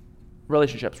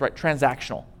relationships, right?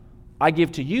 Transactional. I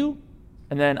give to you,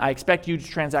 and then I expect you to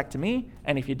transact to me,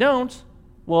 and if you don't,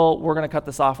 well, we're going to cut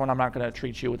this off and I'm not going to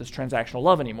treat you with this transactional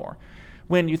love anymore.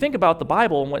 When you think about the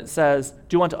Bible and what it says,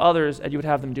 do unto others as you would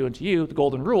have them do unto you, the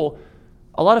golden rule,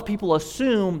 a lot of people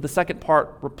assume the second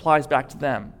part replies back to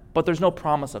them, but there's no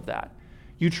promise of that.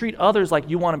 You treat others like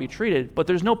you want to be treated, but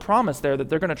there's no promise there that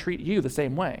they're going to treat you the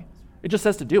same way. It just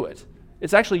says to do it.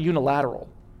 It's actually unilateral,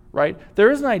 right?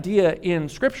 There is an idea in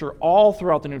Scripture all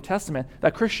throughout the New Testament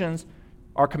that Christians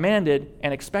are commanded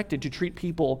and expected to treat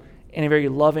people in a very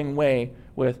loving way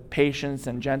with patience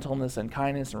and gentleness and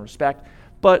kindness and respect.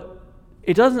 But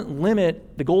it doesn't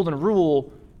limit the golden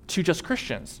rule to just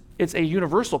Christians. It's a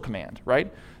universal command,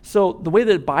 right? So the way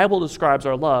that the Bible describes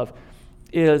our love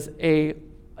is a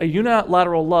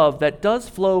unilateral love that does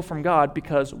flow from God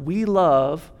because we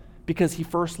love because he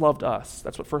first loved us.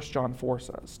 That's what 1 John 4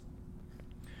 says.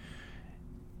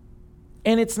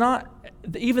 And it's not,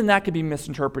 even that could be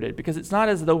misinterpreted because it's not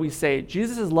as though we say,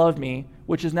 Jesus has loved me,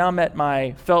 which has now met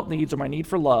my felt needs or my need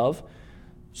for love,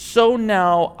 so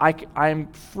now I'm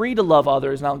free to love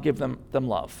others and I'll give them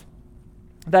love.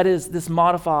 That is this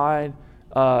modified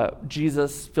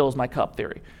Jesus fills my cup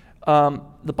theory.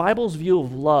 The Bible's view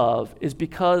of love is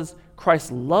because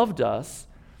Christ loved us,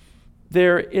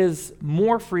 there is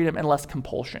more freedom and less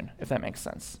compulsion, if that makes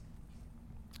sense.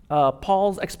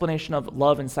 Paul's explanation of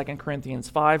love in 2 Corinthians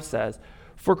 5 says,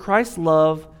 "For Christ's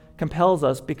love compels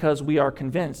us because we are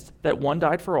convinced that one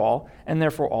died for all, and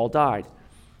therefore all died.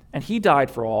 And he died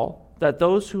for all, that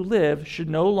those who live should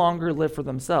no longer live for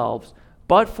themselves,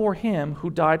 but for him who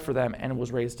died for them and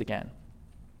was raised again."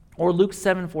 Or Luke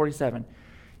 7:47,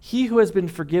 "He who has been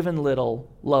forgiven little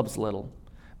loves little,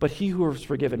 but he who is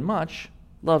forgiven much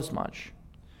loves much."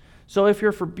 So if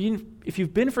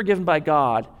you've been forgiven by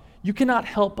God, you cannot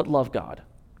help but love God,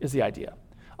 is the idea.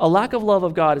 A lack of love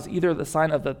of God is either the sign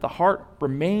of that the heart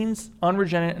remains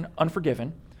unregenerate and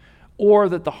unforgiven, or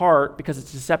that the heart, because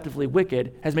it's deceptively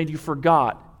wicked, has made you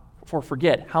forget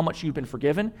how much you've been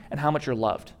forgiven and how much you're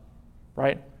loved,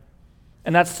 right?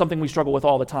 And that's something we struggle with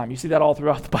all the time. You see that all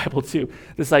throughout the Bible too,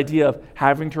 this idea of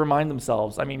having to remind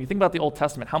themselves. I mean, you think about the Old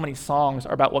Testament, how many songs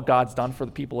are about what God's done for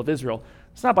the people of Israel.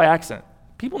 It's not by accident.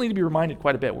 People need to be reminded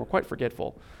quite a bit. We're quite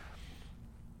forgetful.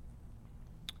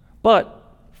 But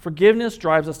forgiveness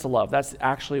drives us to love. That's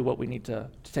actually what we need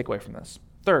to take away from this.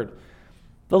 Third,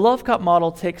 The love cup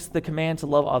model takes the command to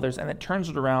love others and it turns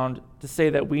it around to say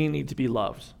that we need to be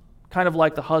loved. Kind of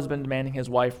like the husband demanding his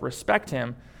wife respect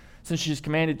him, since she's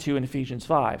commanded to in Ephesians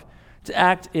 5. To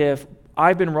act if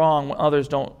I've been wrong when others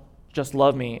don't just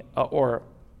love me, or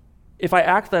if I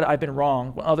act that I've been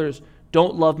wrong when others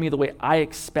don't love me the way I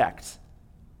expect,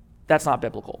 that's not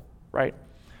biblical, right?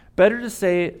 Better to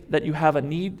say that you have a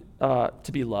need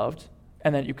to be loved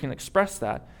and that you can express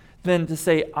that than to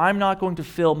say, I'm not going to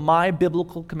fill my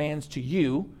biblical commands to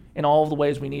you in all of the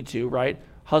ways we need to, right?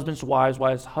 Husbands to wives,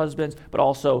 wives to husbands, but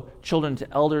also children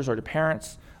to elders or to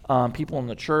parents, people in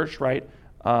the church, right?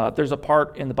 There's a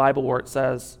part in the Bible where it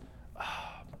says,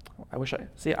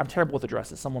 I'm terrible with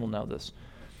addresses. Someone will know this.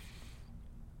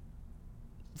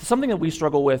 Something that we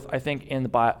struggle with, I think, in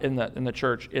the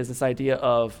church is this idea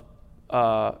of,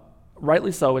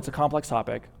 rightly so, it's a complex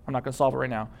topic. I'm not going to solve it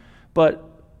right now, but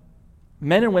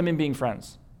men and women being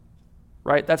friends,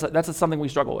 right? That's something we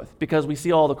struggle with because we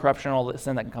see all the corruption and all the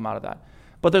sin that can come out of that.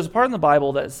 But there's a part in the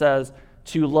Bible that says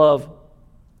to love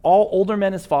all older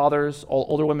men as fathers, all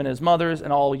older women as mothers,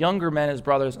 and all younger men as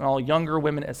brothers, and all younger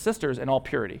women as sisters in all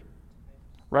purity,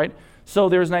 right? So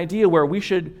there's an idea where we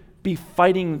should be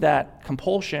fighting that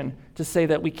compulsion to say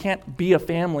that we can't be a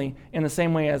family in the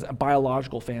same way as a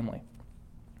biological family.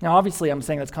 Now, obviously, I'm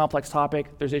saying that's a complex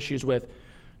topic. There's issues with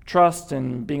trust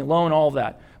and being alone, all of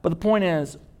that. But the point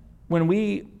is, when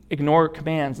we ignore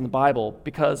commands in the Bible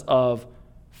because of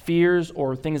fears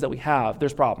or things that we have,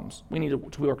 there's problems. We need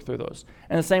to work through those.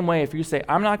 And the same way, if you say,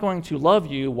 I'm not going to love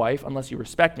you, wife, unless you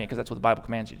respect me, because that's what the Bible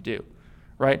commands you to do,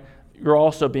 right? You're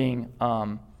also being,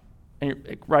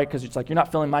 right, because it's like, you're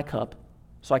not filling my cup,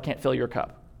 so I can't fill your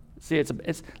cup. See, it's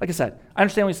like I said, I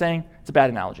understand what you're saying. It's a bad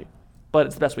analogy, but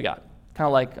it's the best we got. Kind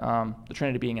of like the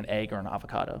Trinity being an egg or an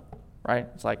avocado, right?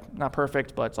 It's like, not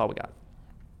perfect, but it's all we got.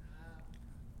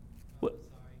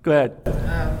 Go ahead.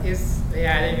 I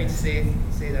didn't mean to say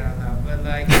that out loud,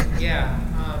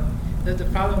 but the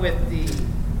problem with the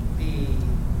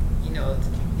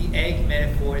egg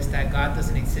metaphor is that God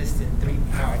doesn't exist in three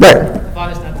parts. Right. The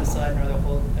Father is not the Son, nor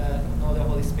the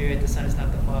Holy Spirit. The Son is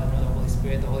not the Father, nor the Holy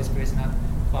Spirit. The Holy Spirit is not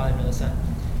the Father, nor the Son.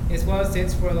 It's one of those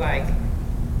things where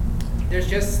there's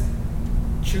just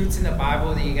truths in the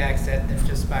Bible that you gotta accept them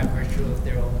just by virtue of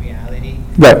their own reality.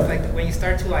 Right. It's like when you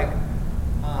start to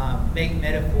make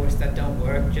metaphors that don't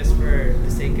work just for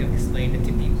the sake of explaining it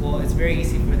to people, it's very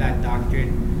easy for that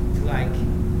doctrine to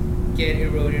get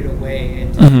eroded away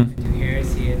into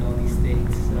heresy and all these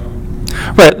things.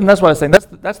 So. Right, and that's what I was saying.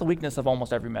 That's the weakness of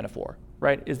almost every metaphor,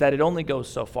 right? Is that it only goes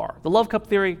so far. The love cup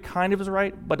theory kind of is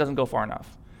right, but doesn't go far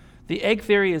enough. The egg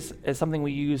theory is something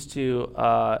we use to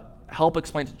help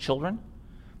explain to children,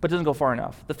 but doesn't go far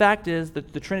enough. The fact is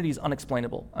that the Trinity is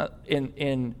unexplainable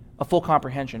in a full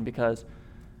comprehension, because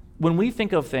when we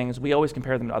think of things, we always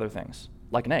compare them to other things,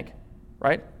 like an egg,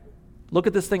 right? Look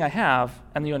at this thing I have,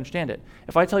 and you understand it.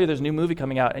 If I tell you there's a new movie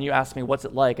coming out, and you ask me what's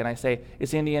it like, and I say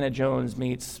it's Indiana Jones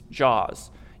meets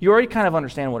Jaws, you already kind of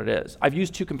understand what it is. I've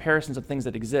used two comparisons of things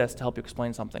that exist to help you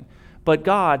explain something. But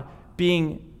God,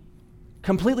 being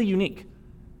completely unique,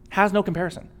 has no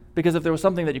comparison, because if there was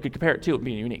something that you could compare it to, it would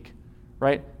be unique,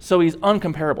 right? So he's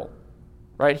uncomparable,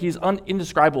 right? He's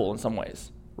indescribable in some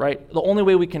ways, right? The only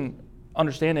way we can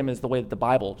understand him is the way that the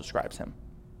Bible describes him,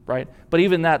 right? But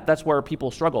even that's where people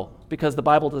struggle, because the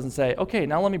Bible doesn't say, okay,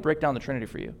 now let me break down the Trinity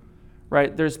for you,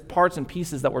 right? There's parts and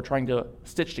pieces that we're trying to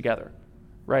stitch together,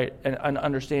 right? And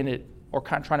understand it, or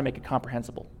trying to make it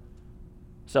comprehensible.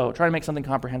 So trying to make something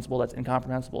comprehensible that's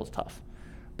incomprehensible is tough.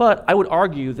 But I would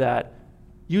argue that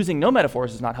using no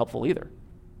metaphors is not helpful either,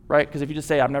 right? Because if you just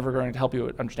say, I'm never going to help you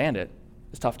understand it,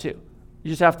 it's tough too. You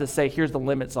just have to say, here's the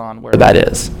limits on where that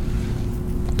is.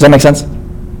 Does that make sense?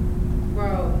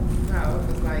 Well, no,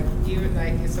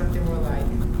 because it's something where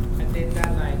I think that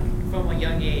from a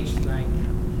young age,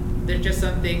 there's just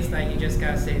some things you just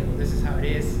gotta say, well, this is how it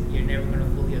is. You're never gonna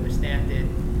fully understand it,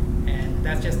 and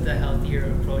that's just the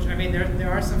healthier approach. I mean,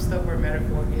 there are some stuff where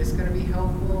metaphor is gonna be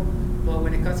helpful, but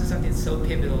when it comes to something so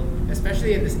pivotal,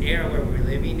 especially in this era where we're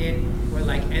living in, where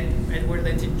Edward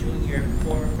Linton Jr.,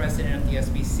 former president of the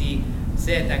SBC,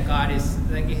 said that God is,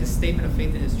 his statement of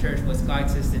faith in his church was God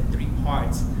exists in three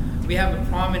parts. We have a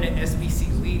prominent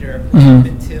SBC leader who up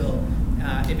until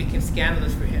it became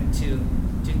scandalous for him to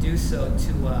do so,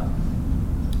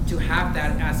 to have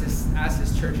that as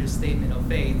his church's statement of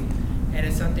faith. And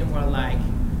it's something where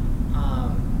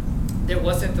there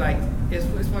wasn't it's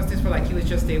one of those things where he was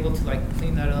just able to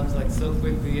clean that up so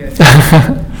quickly. It's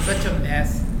such a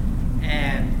mess,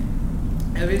 and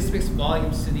it really speaks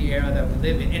volumes to the era that we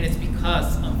live in. And it's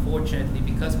because, unfortunately,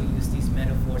 we use these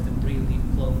metaphors, the three-leaf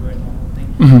clover and the whole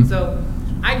thing. So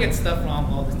I get stuff wrong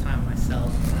all the time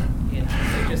myself. You know,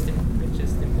 it's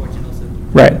just important also.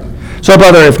 Right. So,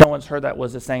 brother, if no one's heard that,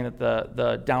 was just saying that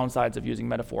the downsides of using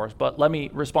metaphors. But let me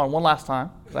respond one last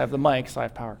time, because I have the mic, so I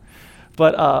have power.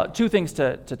 But two things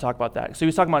to talk about that. So he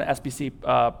was talking about an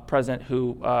SBC president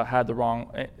who had the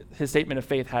wrong, his statement of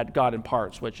faith had God in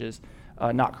parts, which is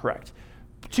not correct.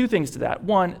 Two things to that.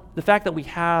 One, the fact that we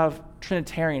have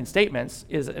Trinitarian statements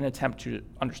is an attempt to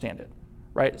understand it,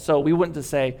 right? So we wouldn't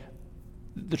just say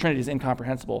the Trinity is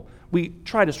incomprehensible. We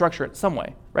try to structure it some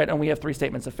way, right? And we have three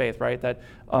statements of faith, right? That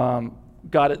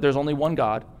God, there's only one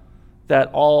God,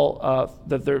 that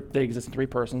they exist in three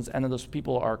persons, and that those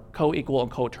people are co-equal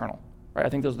and co-eternal, right? I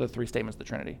think those are the three statements of the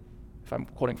Trinity, if I'm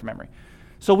quoting from memory.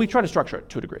 So we try to structure it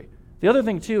to a degree. The other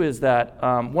thing, too, is that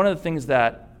one of the things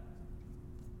that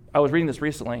I was reading this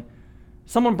recently,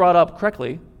 someone brought up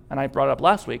correctly, and I brought it up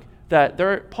last week, that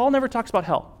Paul never talks about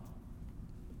hell.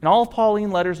 In all of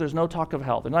Pauline letters, there's no talk of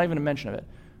hell. There's not even a mention of it.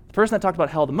 The person that talked about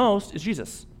hell the most is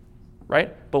Jesus,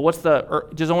 right? But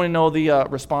does anyone know the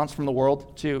response from the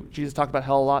world to Jesus talked about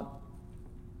hell a lot?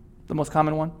 The most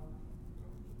common one?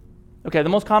 Okay, the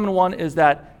most common one is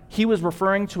that he was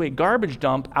referring to a garbage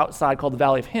dump outside called the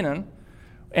Valley of Hinnom,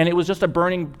 and it was just a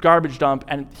burning garbage dump,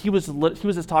 and he was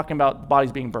just talking about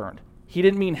bodies being burned. He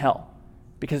didn't mean hell,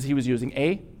 because he was using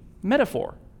a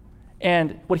metaphor.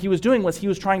 And what he was doing was he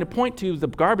was trying to point to the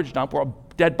garbage dump where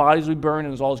dead bodies would burn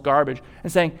and there's all this garbage,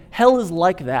 and saying, hell is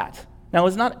like that. Now,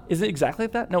 is it exactly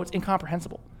like that? No, it's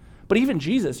incomprehensible. But even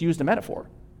Jesus used a metaphor.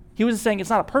 He was saying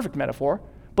it's not a perfect metaphor,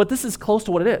 but this is close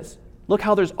to what it is. Look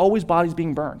how there's always bodies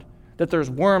being burned, that there's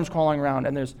worms crawling around,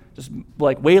 and there's just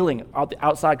like wailing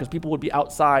outside because people would be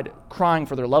outside crying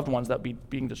for their loved ones that would be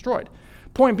being destroyed.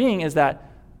 Point being is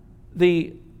that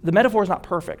the metaphor is not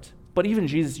perfect, but even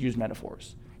Jesus used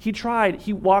metaphors.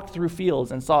 He walked through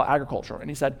fields and saw agriculture, and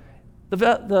he said,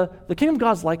 the kingdom of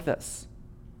God's like this.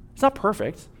 It's not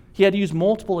perfect. He had to use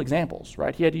multiple examples,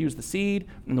 right? He had to use the seed,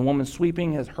 and the woman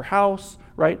sweeping her house,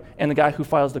 right? And the guy who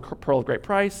files the pearl of great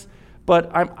price.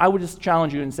 But I would just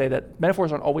challenge you and say that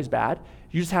metaphors aren't always bad.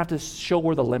 You just have to show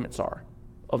where the limits are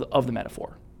of the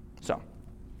metaphor. So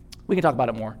we can talk about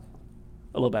it more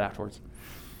a little bit afterwards.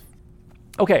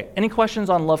 Okay, any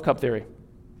questions on love cup theory?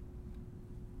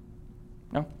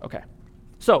 No? Okay.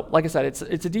 So, like I said,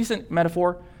 it's a decent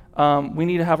metaphor. We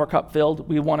need to have our cup filled.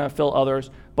 We want to fill others,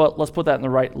 but let's put that in the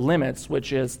right limits,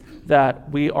 which is that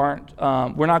we're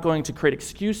not going to create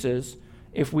excuses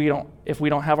if we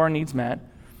don't have our needs met.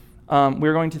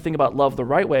 We're going to think about love the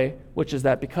right way, which is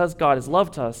that because God has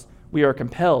loved us, we are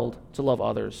compelled to love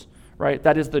others, right?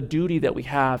 That is the duty that we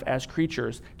have as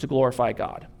creatures to glorify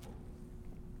God.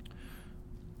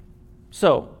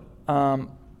 So,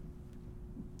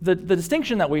 the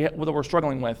distinction that we're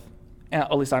struggling with,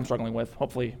 at least I'm struggling with,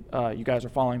 hopefully you guys are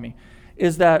following me,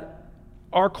 is that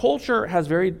our culture has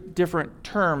very different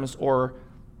terms or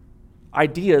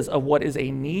ideas of what is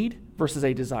a need versus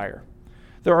a desire.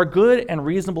 There are good and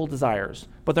reasonable desires,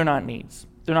 but they're not needs.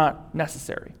 They're not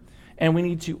necessary. And we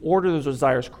need to order those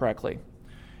desires correctly.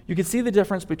 You can see the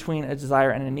difference between a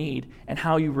desire and a need and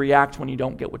how you react when you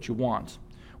don't get what you want.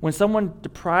 When someone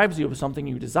deprives you of something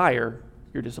you desire,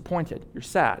 you're disappointed, you're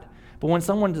sad. But when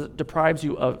someone deprives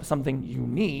you of something you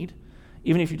need,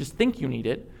 even if you just think you need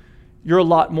it, you're a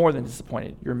lot more than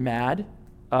disappointed. You're mad.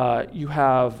 You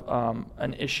have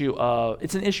an issue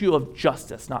of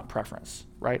justice, not preference,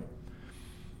 right?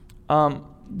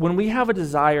 When we have a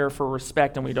desire for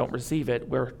respect and we don't receive it,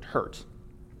 we're hurt.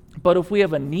 But if we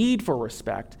have a need for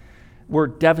respect, we're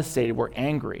devastated, we're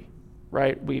angry,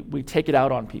 right? We take it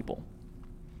out on people.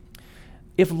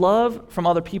 If love from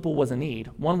other people was a need,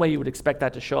 one way you would expect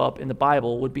that to show up in the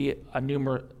Bible would be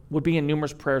in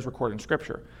numerous prayers recorded in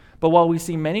Scripture. But while we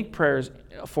see many prayers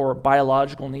for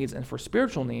biological needs and for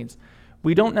spiritual needs,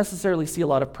 we don't necessarily see a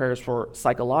lot of prayers for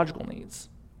psychological needs,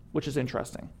 which is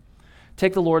interesting.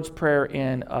 Take the Lord's Prayer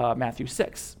in Matthew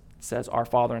 6. It says, "Our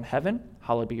Father in heaven,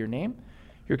 hallowed be your name.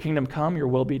 Your kingdom come, your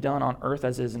will be done on earth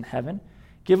as it is in heaven.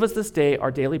 Give us this day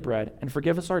our daily bread, and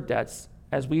forgive us our debts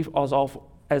as we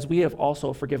have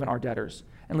also forgiven our debtors.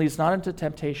 And lead us not into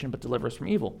temptation, but deliver us from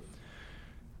evil."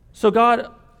 So God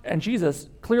and Jesus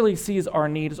clearly sees our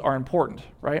needs are important,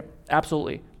 right?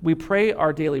 Absolutely. We pray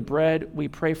our daily bread. We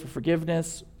pray for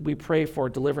forgiveness. We pray for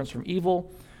deliverance from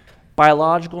evil,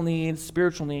 biological needs,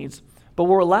 spiritual needs. But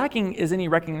what we're lacking is any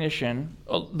recognition,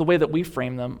 the way that we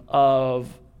frame them,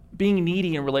 of being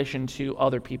needy in relation to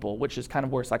other people, which is kind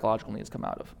of where psychological needs come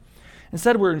out of.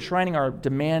 Instead, we're enshrining our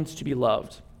demands to be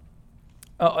loved.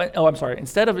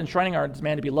 Instead of enshrining our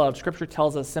demand to be loved, Scripture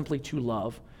tells us simply to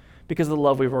love because of the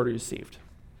love we've already received.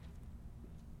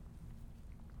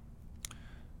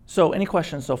 So any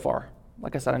questions so far?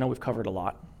 Like I said, I know we've covered a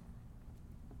lot.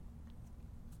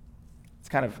 It's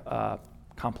kind of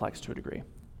complex to a degree.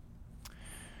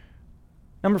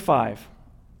 Number 5.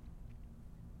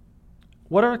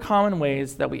 What are common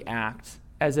ways that we act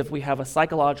as if we have a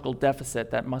psychological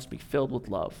deficit that must be filled with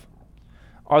love?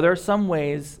 Are there some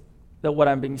ways that what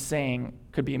I'm being saying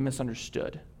could be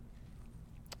misunderstood?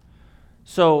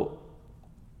 So,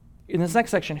 in this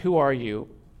next section, who are you?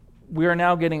 We are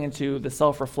now getting into the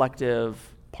self-reflective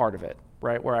part of it,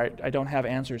 right? Where I don't have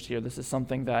answers here. This is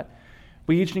something that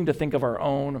we each need to think of our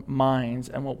own minds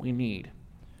and what we need.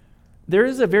 There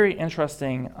is a very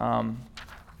interesting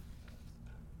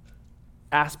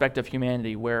aspect of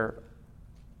humanity where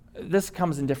this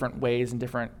comes in different ways and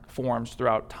different forms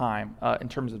throughout time in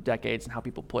terms of decades and how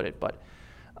people put it. But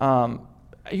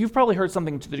you've probably heard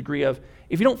something to the degree of,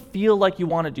 if you don't feel like you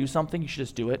want to do something, you should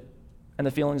just do it, and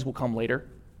the feelings will come later.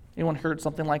 Anyone heard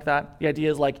something like that? The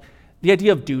idea is like the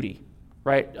idea of duty,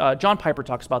 right? John Piper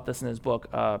talks about this in his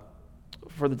book,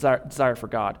 For the Desire for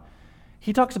God.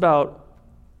 He talks about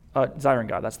Desiring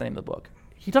God, that's the name of the book.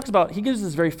 He gives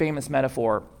this very famous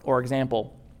metaphor or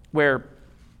example where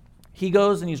he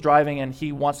goes and he's driving and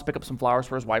he wants to pick up some flowers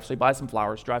for his wife, so he buys some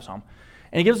flowers, drives home,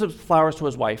 and he gives the flowers to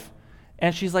his wife,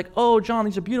 and she's like, "Oh, John,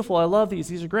 these are beautiful, I love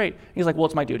these are great." And he's like, "Well,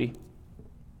 it's my duty,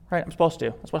 right? I'm supposed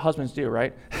to. That's what husbands do,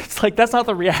 right?" It's like, that's not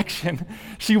the reaction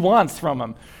she wants from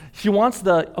him. She wants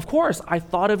of course, I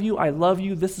thought of you, I love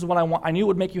you, this is what I want, I knew it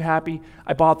would make you happy,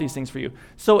 I bought these things for you.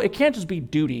 So it can't just be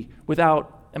duty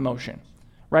without emotion,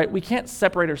 right? We can't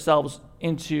separate ourselves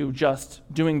into just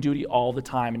doing duty all the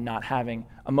time and not having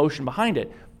emotion behind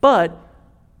it. But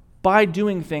by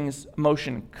doing things,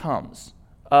 emotion comes.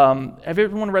 Have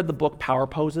everyone read the book Power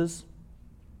Poses?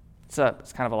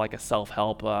 It's kind of like a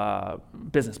self-help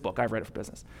business book. I've read it for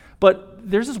business. But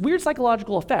there's this weird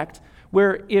psychological effect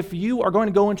where if you are going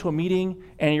to go into a meeting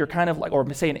and you're kind of like, or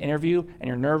say an interview, and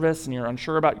you're nervous and you're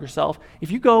unsure about yourself,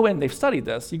 if you go in, they've studied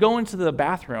this, you go into the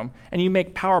bathroom and you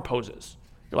make power poses.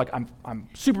 You're like, I'm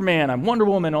Superman, I'm Wonder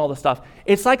Woman, all this stuff.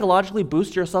 It psychologically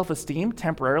boosts your self-esteem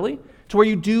temporarily to where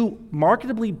you do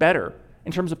markedly better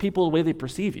in terms of people, the way they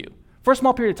perceive you. For a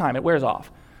small period of time, it wears off.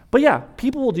 But yeah,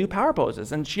 people will do power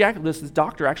poses. And this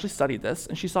doctor actually studied this,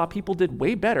 and she saw people did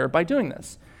way better by doing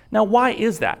this. Now, why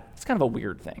is that? It's kind of a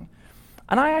weird thing.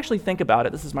 And I actually think about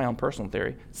it, this is my own personal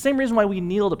theory, same reason why we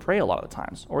kneel to pray a lot of the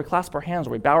times, or we clasp our hands, or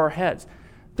we bow our heads.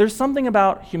 There's something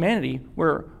about humanity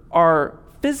where our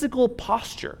physical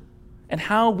posture and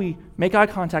how we make eye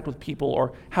contact with people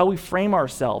or how we frame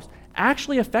ourselves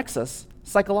actually affects us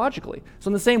psychologically. So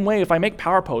in the same way, if I make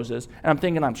power poses and I'm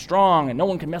thinking I'm strong and no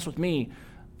one can mess with me,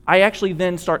 I actually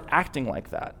then start acting like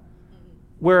that.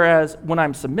 Whereas when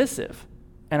I'm submissive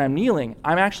and I'm kneeling,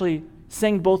 I'm actually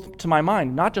saying both to my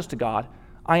mind, not just to God,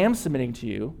 I am submitting to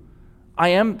you. I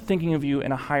am thinking of you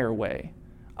in a higher way.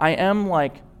 I am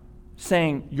like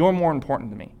saying, you're more important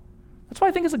to me. That's why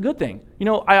I think it's a good thing. You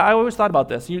know, I always thought about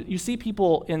this. You see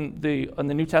people in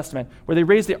the New Testament where they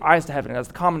raise their eyes to heaven as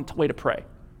the common way to pray,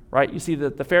 right? You see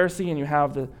the Pharisee and you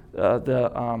have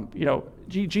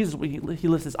Jesus, he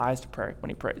lifts his eyes to pray when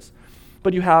he prays.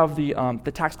 But you have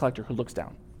the tax collector who looks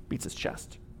down, beats his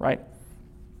chest, right?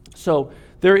 So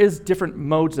there is different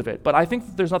modes of it. But I think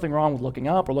that there's nothing wrong with looking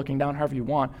up or looking down, however you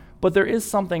want. But there's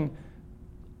something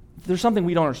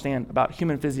we don't understand about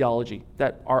human physiology,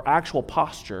 that our actual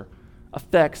posture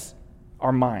affects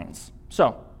our minds.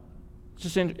 So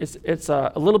it's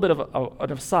a little bit of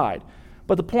an aside.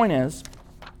 But the point is,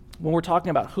 when we're talking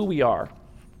about who we are,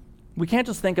 we can't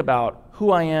just think about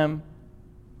who I am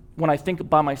when I think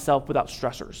by myself without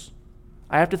stressors.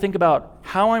 I have to think about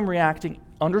how I'm reacting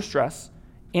under stress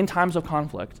in times of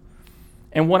conflict,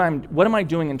 and what am I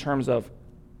doing in terms of,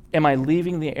 am I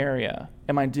leaving the area?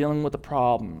 Am I dealing with the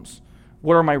problems?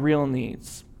 What are my real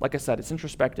needs? Like I said, it's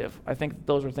introspective. I think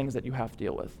those are things that you have to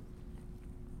deal with.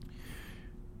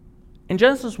 In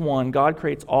Genesis 1, God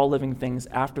creates all living things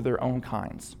after their own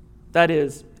kinds. That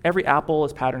is, every apple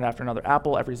is patterned after another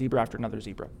apple, every zebra after another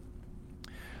zebra.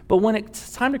 But when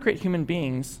it's time to create human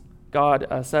beings, God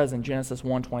says in Genesis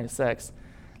 1:26,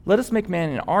 "Let us make man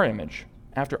in our image,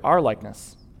 after our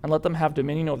likeness, and let them have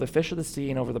dominion over the fish of the sea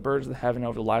and over the birds of the heaven, and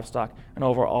over the livestock, and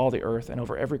over all the earth, and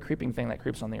over every creeping thing that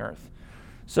creeps on the earth."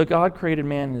 So God created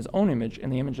man in his own image. In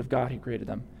the image of God he created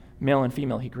them. Male and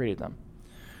female he created them.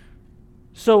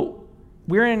 So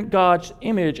we're in God's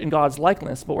image and God's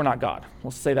likeness, but we're not God.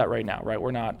 We'll say that right now, right?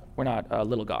 We're not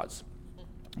little gods.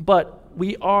 But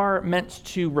we are meant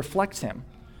to reflect him,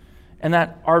 and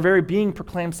that our very being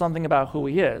proclaims something about who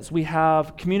he is. We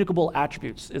have communicable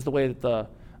attributes, is the way that the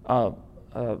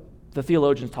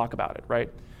theologians talk about it, right?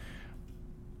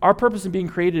 Our purpose in being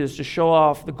created is to show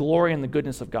off the glory and the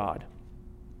goodness of God.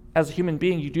 As a human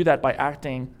being, you do that by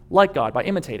acting like God, by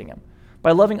imitating him.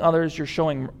 By loving others,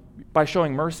 by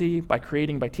showing mercy, by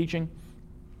creating, by teaching.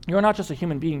 You're not just a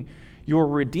human being, you're a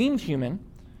redeemed human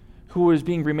who is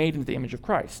being remade into the image of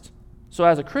Christ. So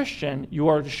as a Christian, you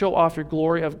are to show off your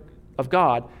glory of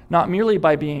God, not merely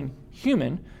by being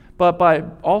human, but by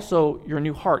also your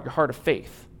new heart, your heart of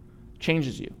faith,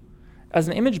 changes you. As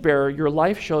an image bearer, your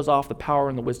life shows off the power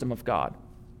and the wisdom of God.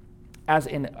 As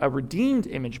a redeemed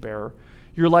image bearer,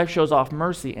 your life shows off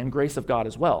mercy and grace of God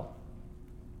as well.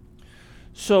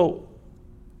 So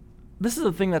this is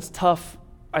the thing that's tough,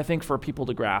 I think, for people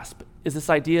to grasp, is this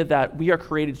idea that we are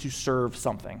created to serve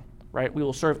something, right? We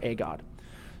will serve a God.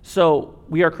 So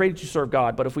we are created to serve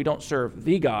God, but if we don't serve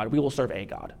the God, we will serve a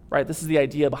God, right? This is the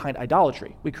idea behind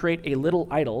idolatry. We create a little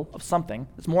idol of something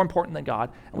that's more important than God,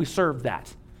 and we serve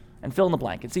that. And fill in the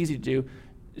blank. It's easy to do.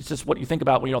 It's just what you think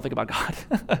about when you don't think about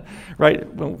God,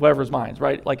 right? Whatever's minds,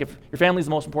 right? Like if your family is the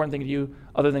most important thing to you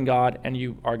other than God, and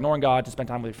you are ignoring God to spend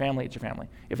time with your family, it's your family.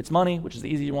 If it's money, which is the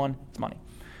easy one, it's money.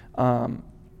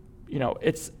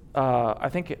 It's, I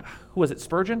think, who was it,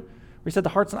 Spurgeon? We said the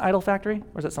heart's an idol factory,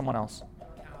 or is it someone else?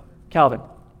 Calvin.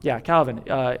 Yeah, Calvin.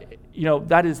 That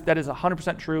is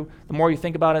 100% true. The more you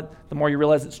think about it, the more you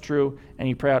realize it's true, and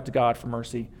you pray out to God for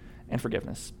mercy and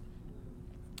forgiveness.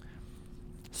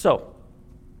 So,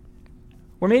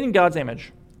 we're made in God's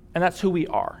image, and that's who we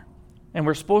are. And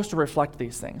we're supposed to reflect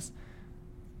these things.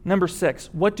 Number 6,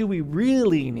 what do we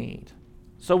really need?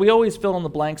 So we always fill in the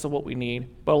blanks of what we need,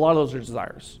 but a lot of those are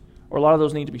desires, or a lot of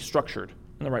those need to be structured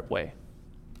in the right way.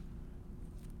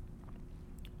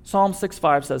 Psalm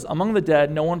 6:5 says, "Among the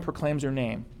dead, no one proclaims your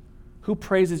name. Who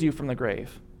praises you from the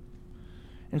grave?"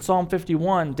 In Psalm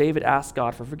 51, David asks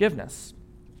God for forgiveness.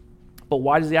 But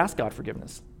why does he ask God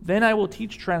forgiveness? "Then I will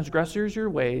teach transgressors your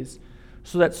ways,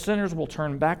 so that sinners will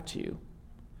turn back to you."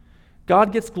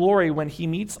 God gets glory when he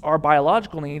meets our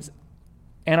biological needs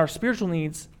and our spiritual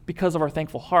needs because of our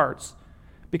thankful hearts,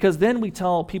 because then we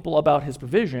tell people about his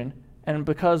provision, and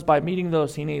because by meeting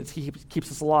those he needs, he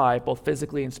keeps us alive, both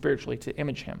physically and spiritually, to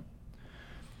image him.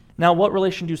 Now, what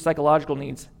relation do psychological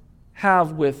needs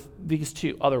have with these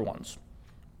two other ones?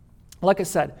 Like I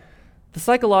said, the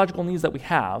psychological needs that we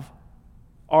have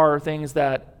are things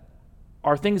that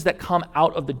come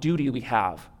out of the duty we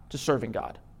have to serving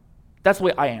God. That's the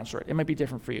way I answer it. It might be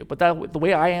different for you, but the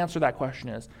way I answer that question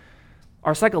is,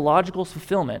 our psychological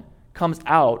fulfillment comes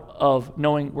out of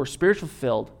knowing we're spiritually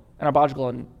fulfilled and our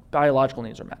biological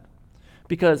needs are met.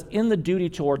 Because in the duty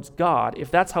towards God,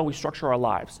 if that's how we structure our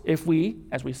lives, if we,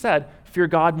 as we said, fear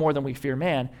God more than we fear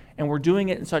man, and we're doing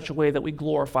it in such a way that we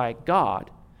glorify God,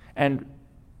 and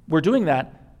we're doing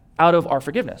that out of our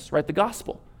forgiveness, right? The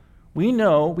gospel. We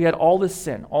know we had all this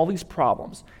sin, all these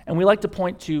problems, and we like to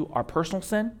point to our personal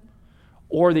sin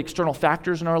or the external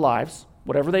factors in our lives,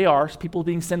 whatever they are, people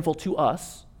being sinful to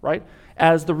us, right,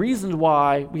 as the reasons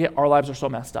why our lives are so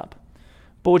messed up.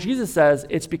 But what Jesus says,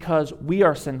 it's because we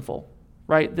are sinful,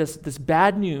 right? This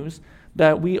bad news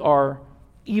that we are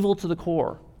evil to the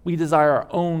core. We desire our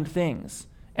own things.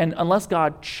 And unless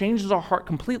God changes our heart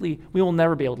completely, we will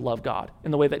never be able to love God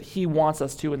in the way that he wants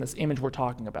us to in this image we're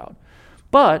talking about.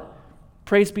 But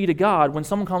praise be to God when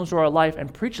someone comes to our life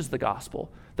and preaches the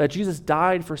gospel, that Jesus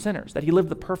died for sinners, that he lived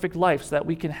the perfect life so that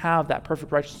we can have that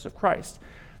perfect righteousness of Christ,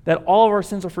 that all of our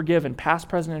sins are forgiven, past,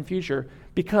 present, and future,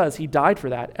 because he died for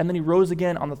that, and then he rose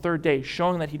again on the third day,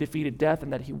 showing that he defeated death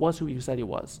and that he was who he said he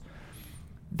was.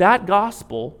 That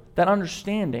gospel, that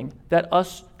understanding, that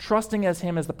us trusting as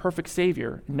him as the perfect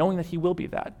Savior, knowing that he will be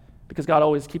that, because God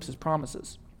always keeps his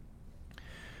promises,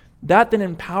 that then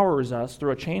empowers us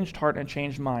through a changed heart and a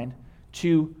changed mind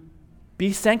to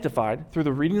be sanctified through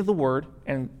the reading of the word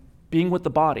and being with the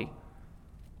body,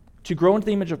 to grow into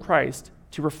the image of Christ,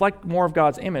 to reflect more of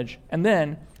God's image, and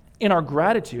then in our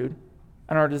gratitude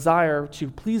and our desire to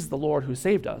please the Lord who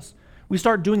saved us, we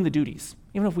start doing the duties,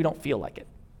 even if we don't feel like it.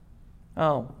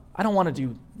 Oh, I don't want to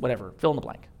do whatever, fill in the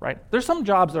blank, right? There's some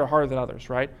jobs that are harder than others,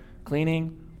 right?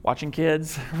 Cleaning, watching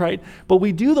kids, right? But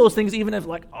we do those things even if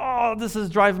this is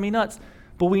driving me nuts.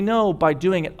 But we know by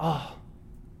doing it,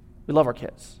 we love our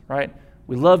kids, right?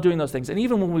 We love doing those things. And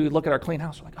even when we look at our clean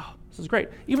house, we're like, this is great.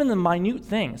 Even the minute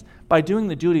things, by doing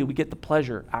the duty, we get the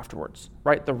pleasure afterwards,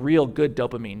 right? The real good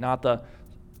dopamine, not the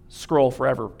scroll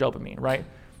forever dopamine, right?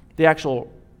 The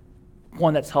actual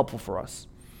one that's helpful for us.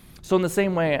 So in the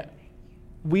same way,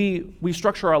 we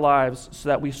structure our lives so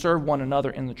that we serve one another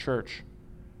in the church,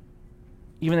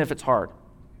 even if it's hard,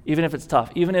 even if it's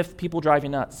tough, even if people drive you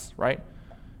nuts, right?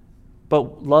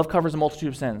 But love covers a multitude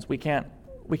of sins. We can't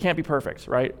be perfect,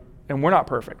 right? And we're not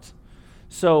perfect.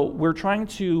 So we're trying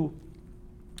to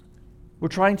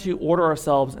order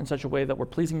ourselves in such a way that we're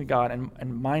pleasing to God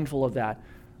and mindful of that.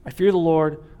 I fear the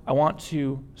Lord. I want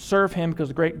to serve him because of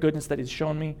the great goodness that he's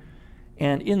shown me.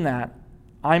 And in that,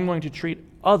 I'm going to treat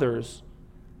others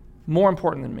more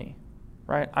important than me,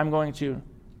 right? I'm going to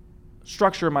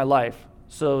structure my life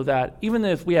so that even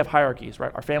if we have hierarchies,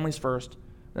 right, our family's first,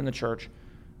 then the church,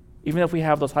 even if we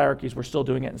have those hierarchies, we're still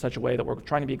doing it in such a way that we're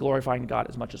trying to be glorifying God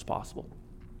as much as possible.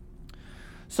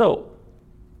 So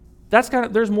that's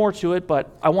there's more to it, but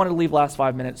I wanted to leave last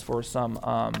 5 minutes for some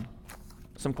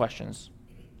questions.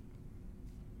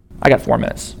 I got 4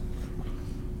 minutes.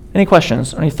 Any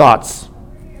questions? Any thoughts?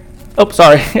 Oh,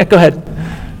 sorry. Go ahead.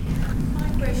 My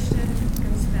question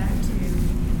goes back to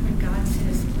when God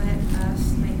says, "Let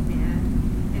us make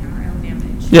man in our own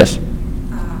image." Yes.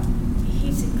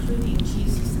 He's including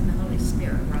Jesus and the Holy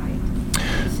Spirit, right?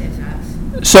 He says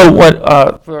us. So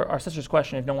what, for our sister's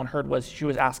question, if no one heard, was she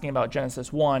was asking about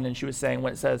Genesis 1, and she was saying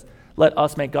when it says, "Let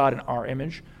us make God in our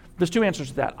image." There's 2 answers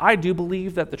to that. I do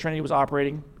believe that the Trinity was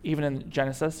operating even in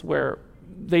Genesis where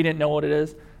they didn't know what it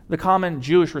is. The common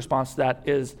Jewish response to that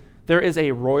is there is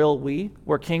a royal we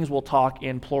where kings will talk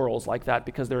in plurals like that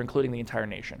because they're including the entire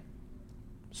nation.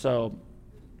 So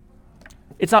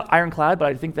it's not ironclad, but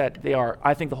I think that they are.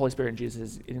 I think the Holy Spirit and Jesus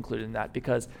is included in that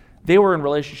because they were in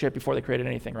relationship before they created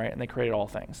anything, right? And they created all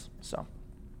things. So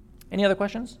any other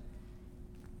questions?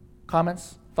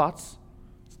 Comments? Thoughts?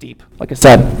 It's deep, like I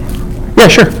said. Yeah,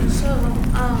 sure. So,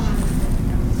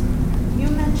 you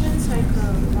mentioned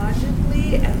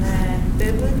psychologically and then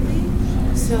biblically.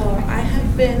 So, I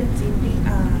have been deeply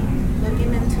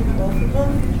looking into both of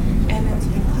them. And in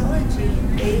psychology,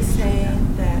 they say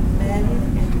that men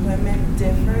and women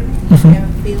differ in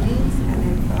feelings and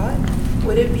in thought.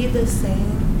 Would it be the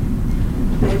same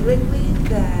biblically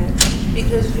that,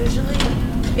 because usually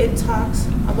it talks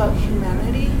about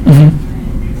humanity,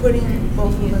 putting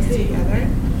both of us together.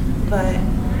 But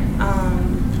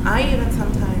I even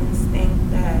sometimes think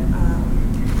that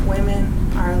women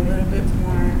are a little bit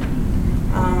more,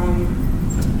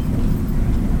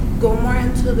 go more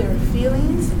into their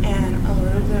feelings and a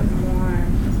little bit more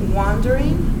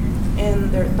wandering in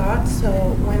their thoughts. So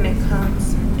when it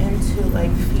comes into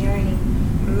like fearing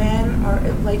men, or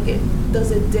like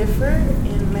does it differ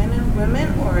in men and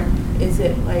women, or is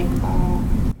it like all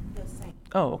the same?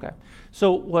 Oh, okay.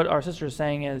 So what our sister is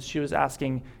saying is she was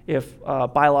asking if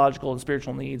biological and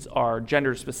spiritual needs are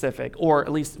gender specific or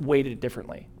at least weighted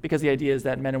differently, because the idea is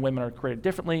that men and women are created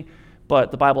differently, but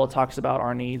the Bible talks about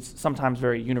our needs sometimes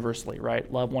very universally,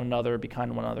 right? Love one another, be kind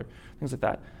to one another, things like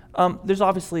that. There's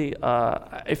obviously,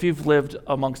 if you've lived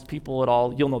amongst people at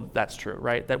all, you'll know that that's true,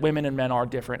 right? That women and men are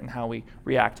different in how we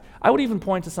react. I would even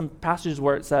point to some passages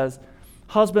where it says,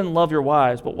 "Husband, love your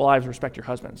wives, but wives, respect your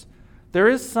husbands." There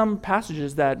is some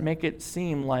passages that make it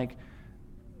seem like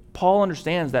Paul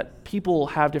understands that people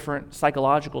have different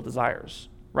psychological desires,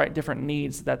 right? Different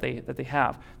needs that they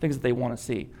have, things that they want to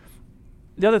see.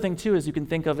 The other thing too is you can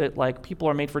think of it like people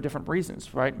are made for different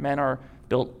reasons, right? Men are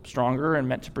built stronger and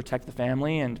meant to protect the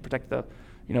family and protect the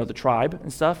tribe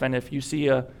and stuff. And if you see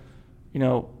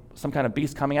some kind of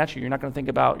beast coming at you, you're not going to think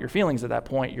about your feelings at that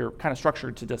point. You're kind of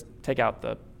structured to just take out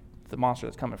the monster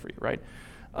that's coming for you, right?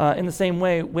 In the same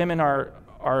way, women are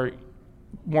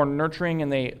more nurturing, and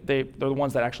they're the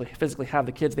ones that actually physically have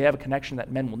the kids. They have a connection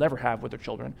that men will never have with their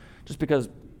children, just because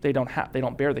they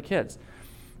don't bear the kids.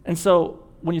 And so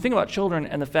when you think about children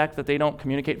and the fact that they don't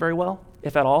communicate very well,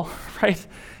 if at all, right?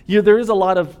 There is a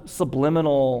lot of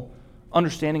subliminal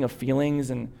understanding of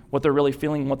feelings and what they're really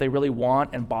feeling, what they really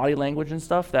want, and body language and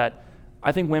stuff that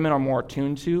I think women are more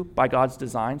attuned to by God's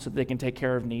design, so that they can take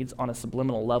care of needs on a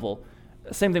subliminal level.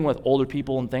 Same thing with older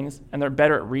people and things, and they're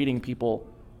better at reading people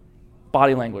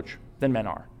body language than men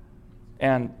are.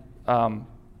 And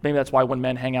maybe that's why when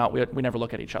men hang out, we never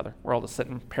look at each other. We're all just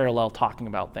sitting parallel talking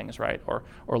about things, right? Or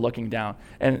looking down.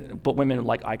 But women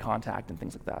like eye contact and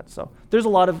things like that. So there's a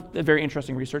lot of very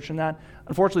interesting research in that.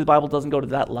 Unfortunately, the Bible doesn't go to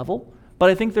that level, but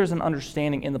I think there's an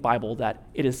understanding in the Bible that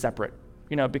it is separate,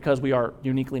 because we are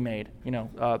uniquely made.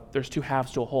 There's 2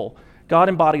 halves to a whole. God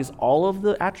embodies all of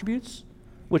the attributes,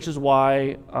 which is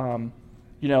why,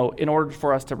 in order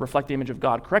for us to reflect the image of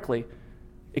God correctly,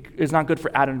 it's not good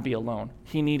for Adam to be alone.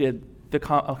 He needed the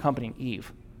accompanying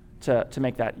Eve to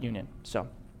make that union. So,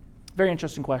 very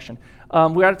interesting question.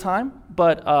 We're out of time,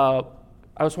 but I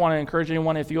just want to encourage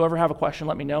anyone, if you ever have a question,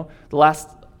 let me know. The last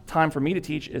time for me to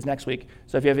teach is next week,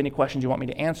 so if you have any questions you want me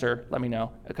to answer, let me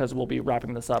know, because we'll be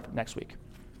wrapping this up next week.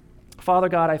 Father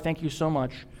God, I thank you so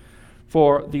much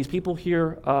for these people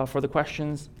here, for the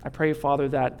questions. I pray, Father,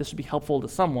 that this would be helpful to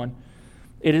someone,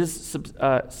 it is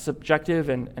subjective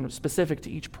and specific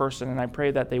to each person, and I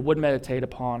pray that they would meditate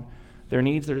upon their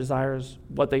needs, their desires,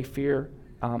 what they fear,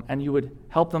 and you would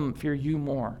help them fear you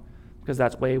more, because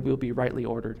that's the way we'll be rightly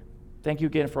ordered. Thank you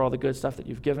again for all the good stuff that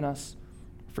you've given us.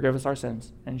 Forgive us our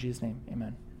sins. In Jesus' name,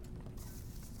 amen.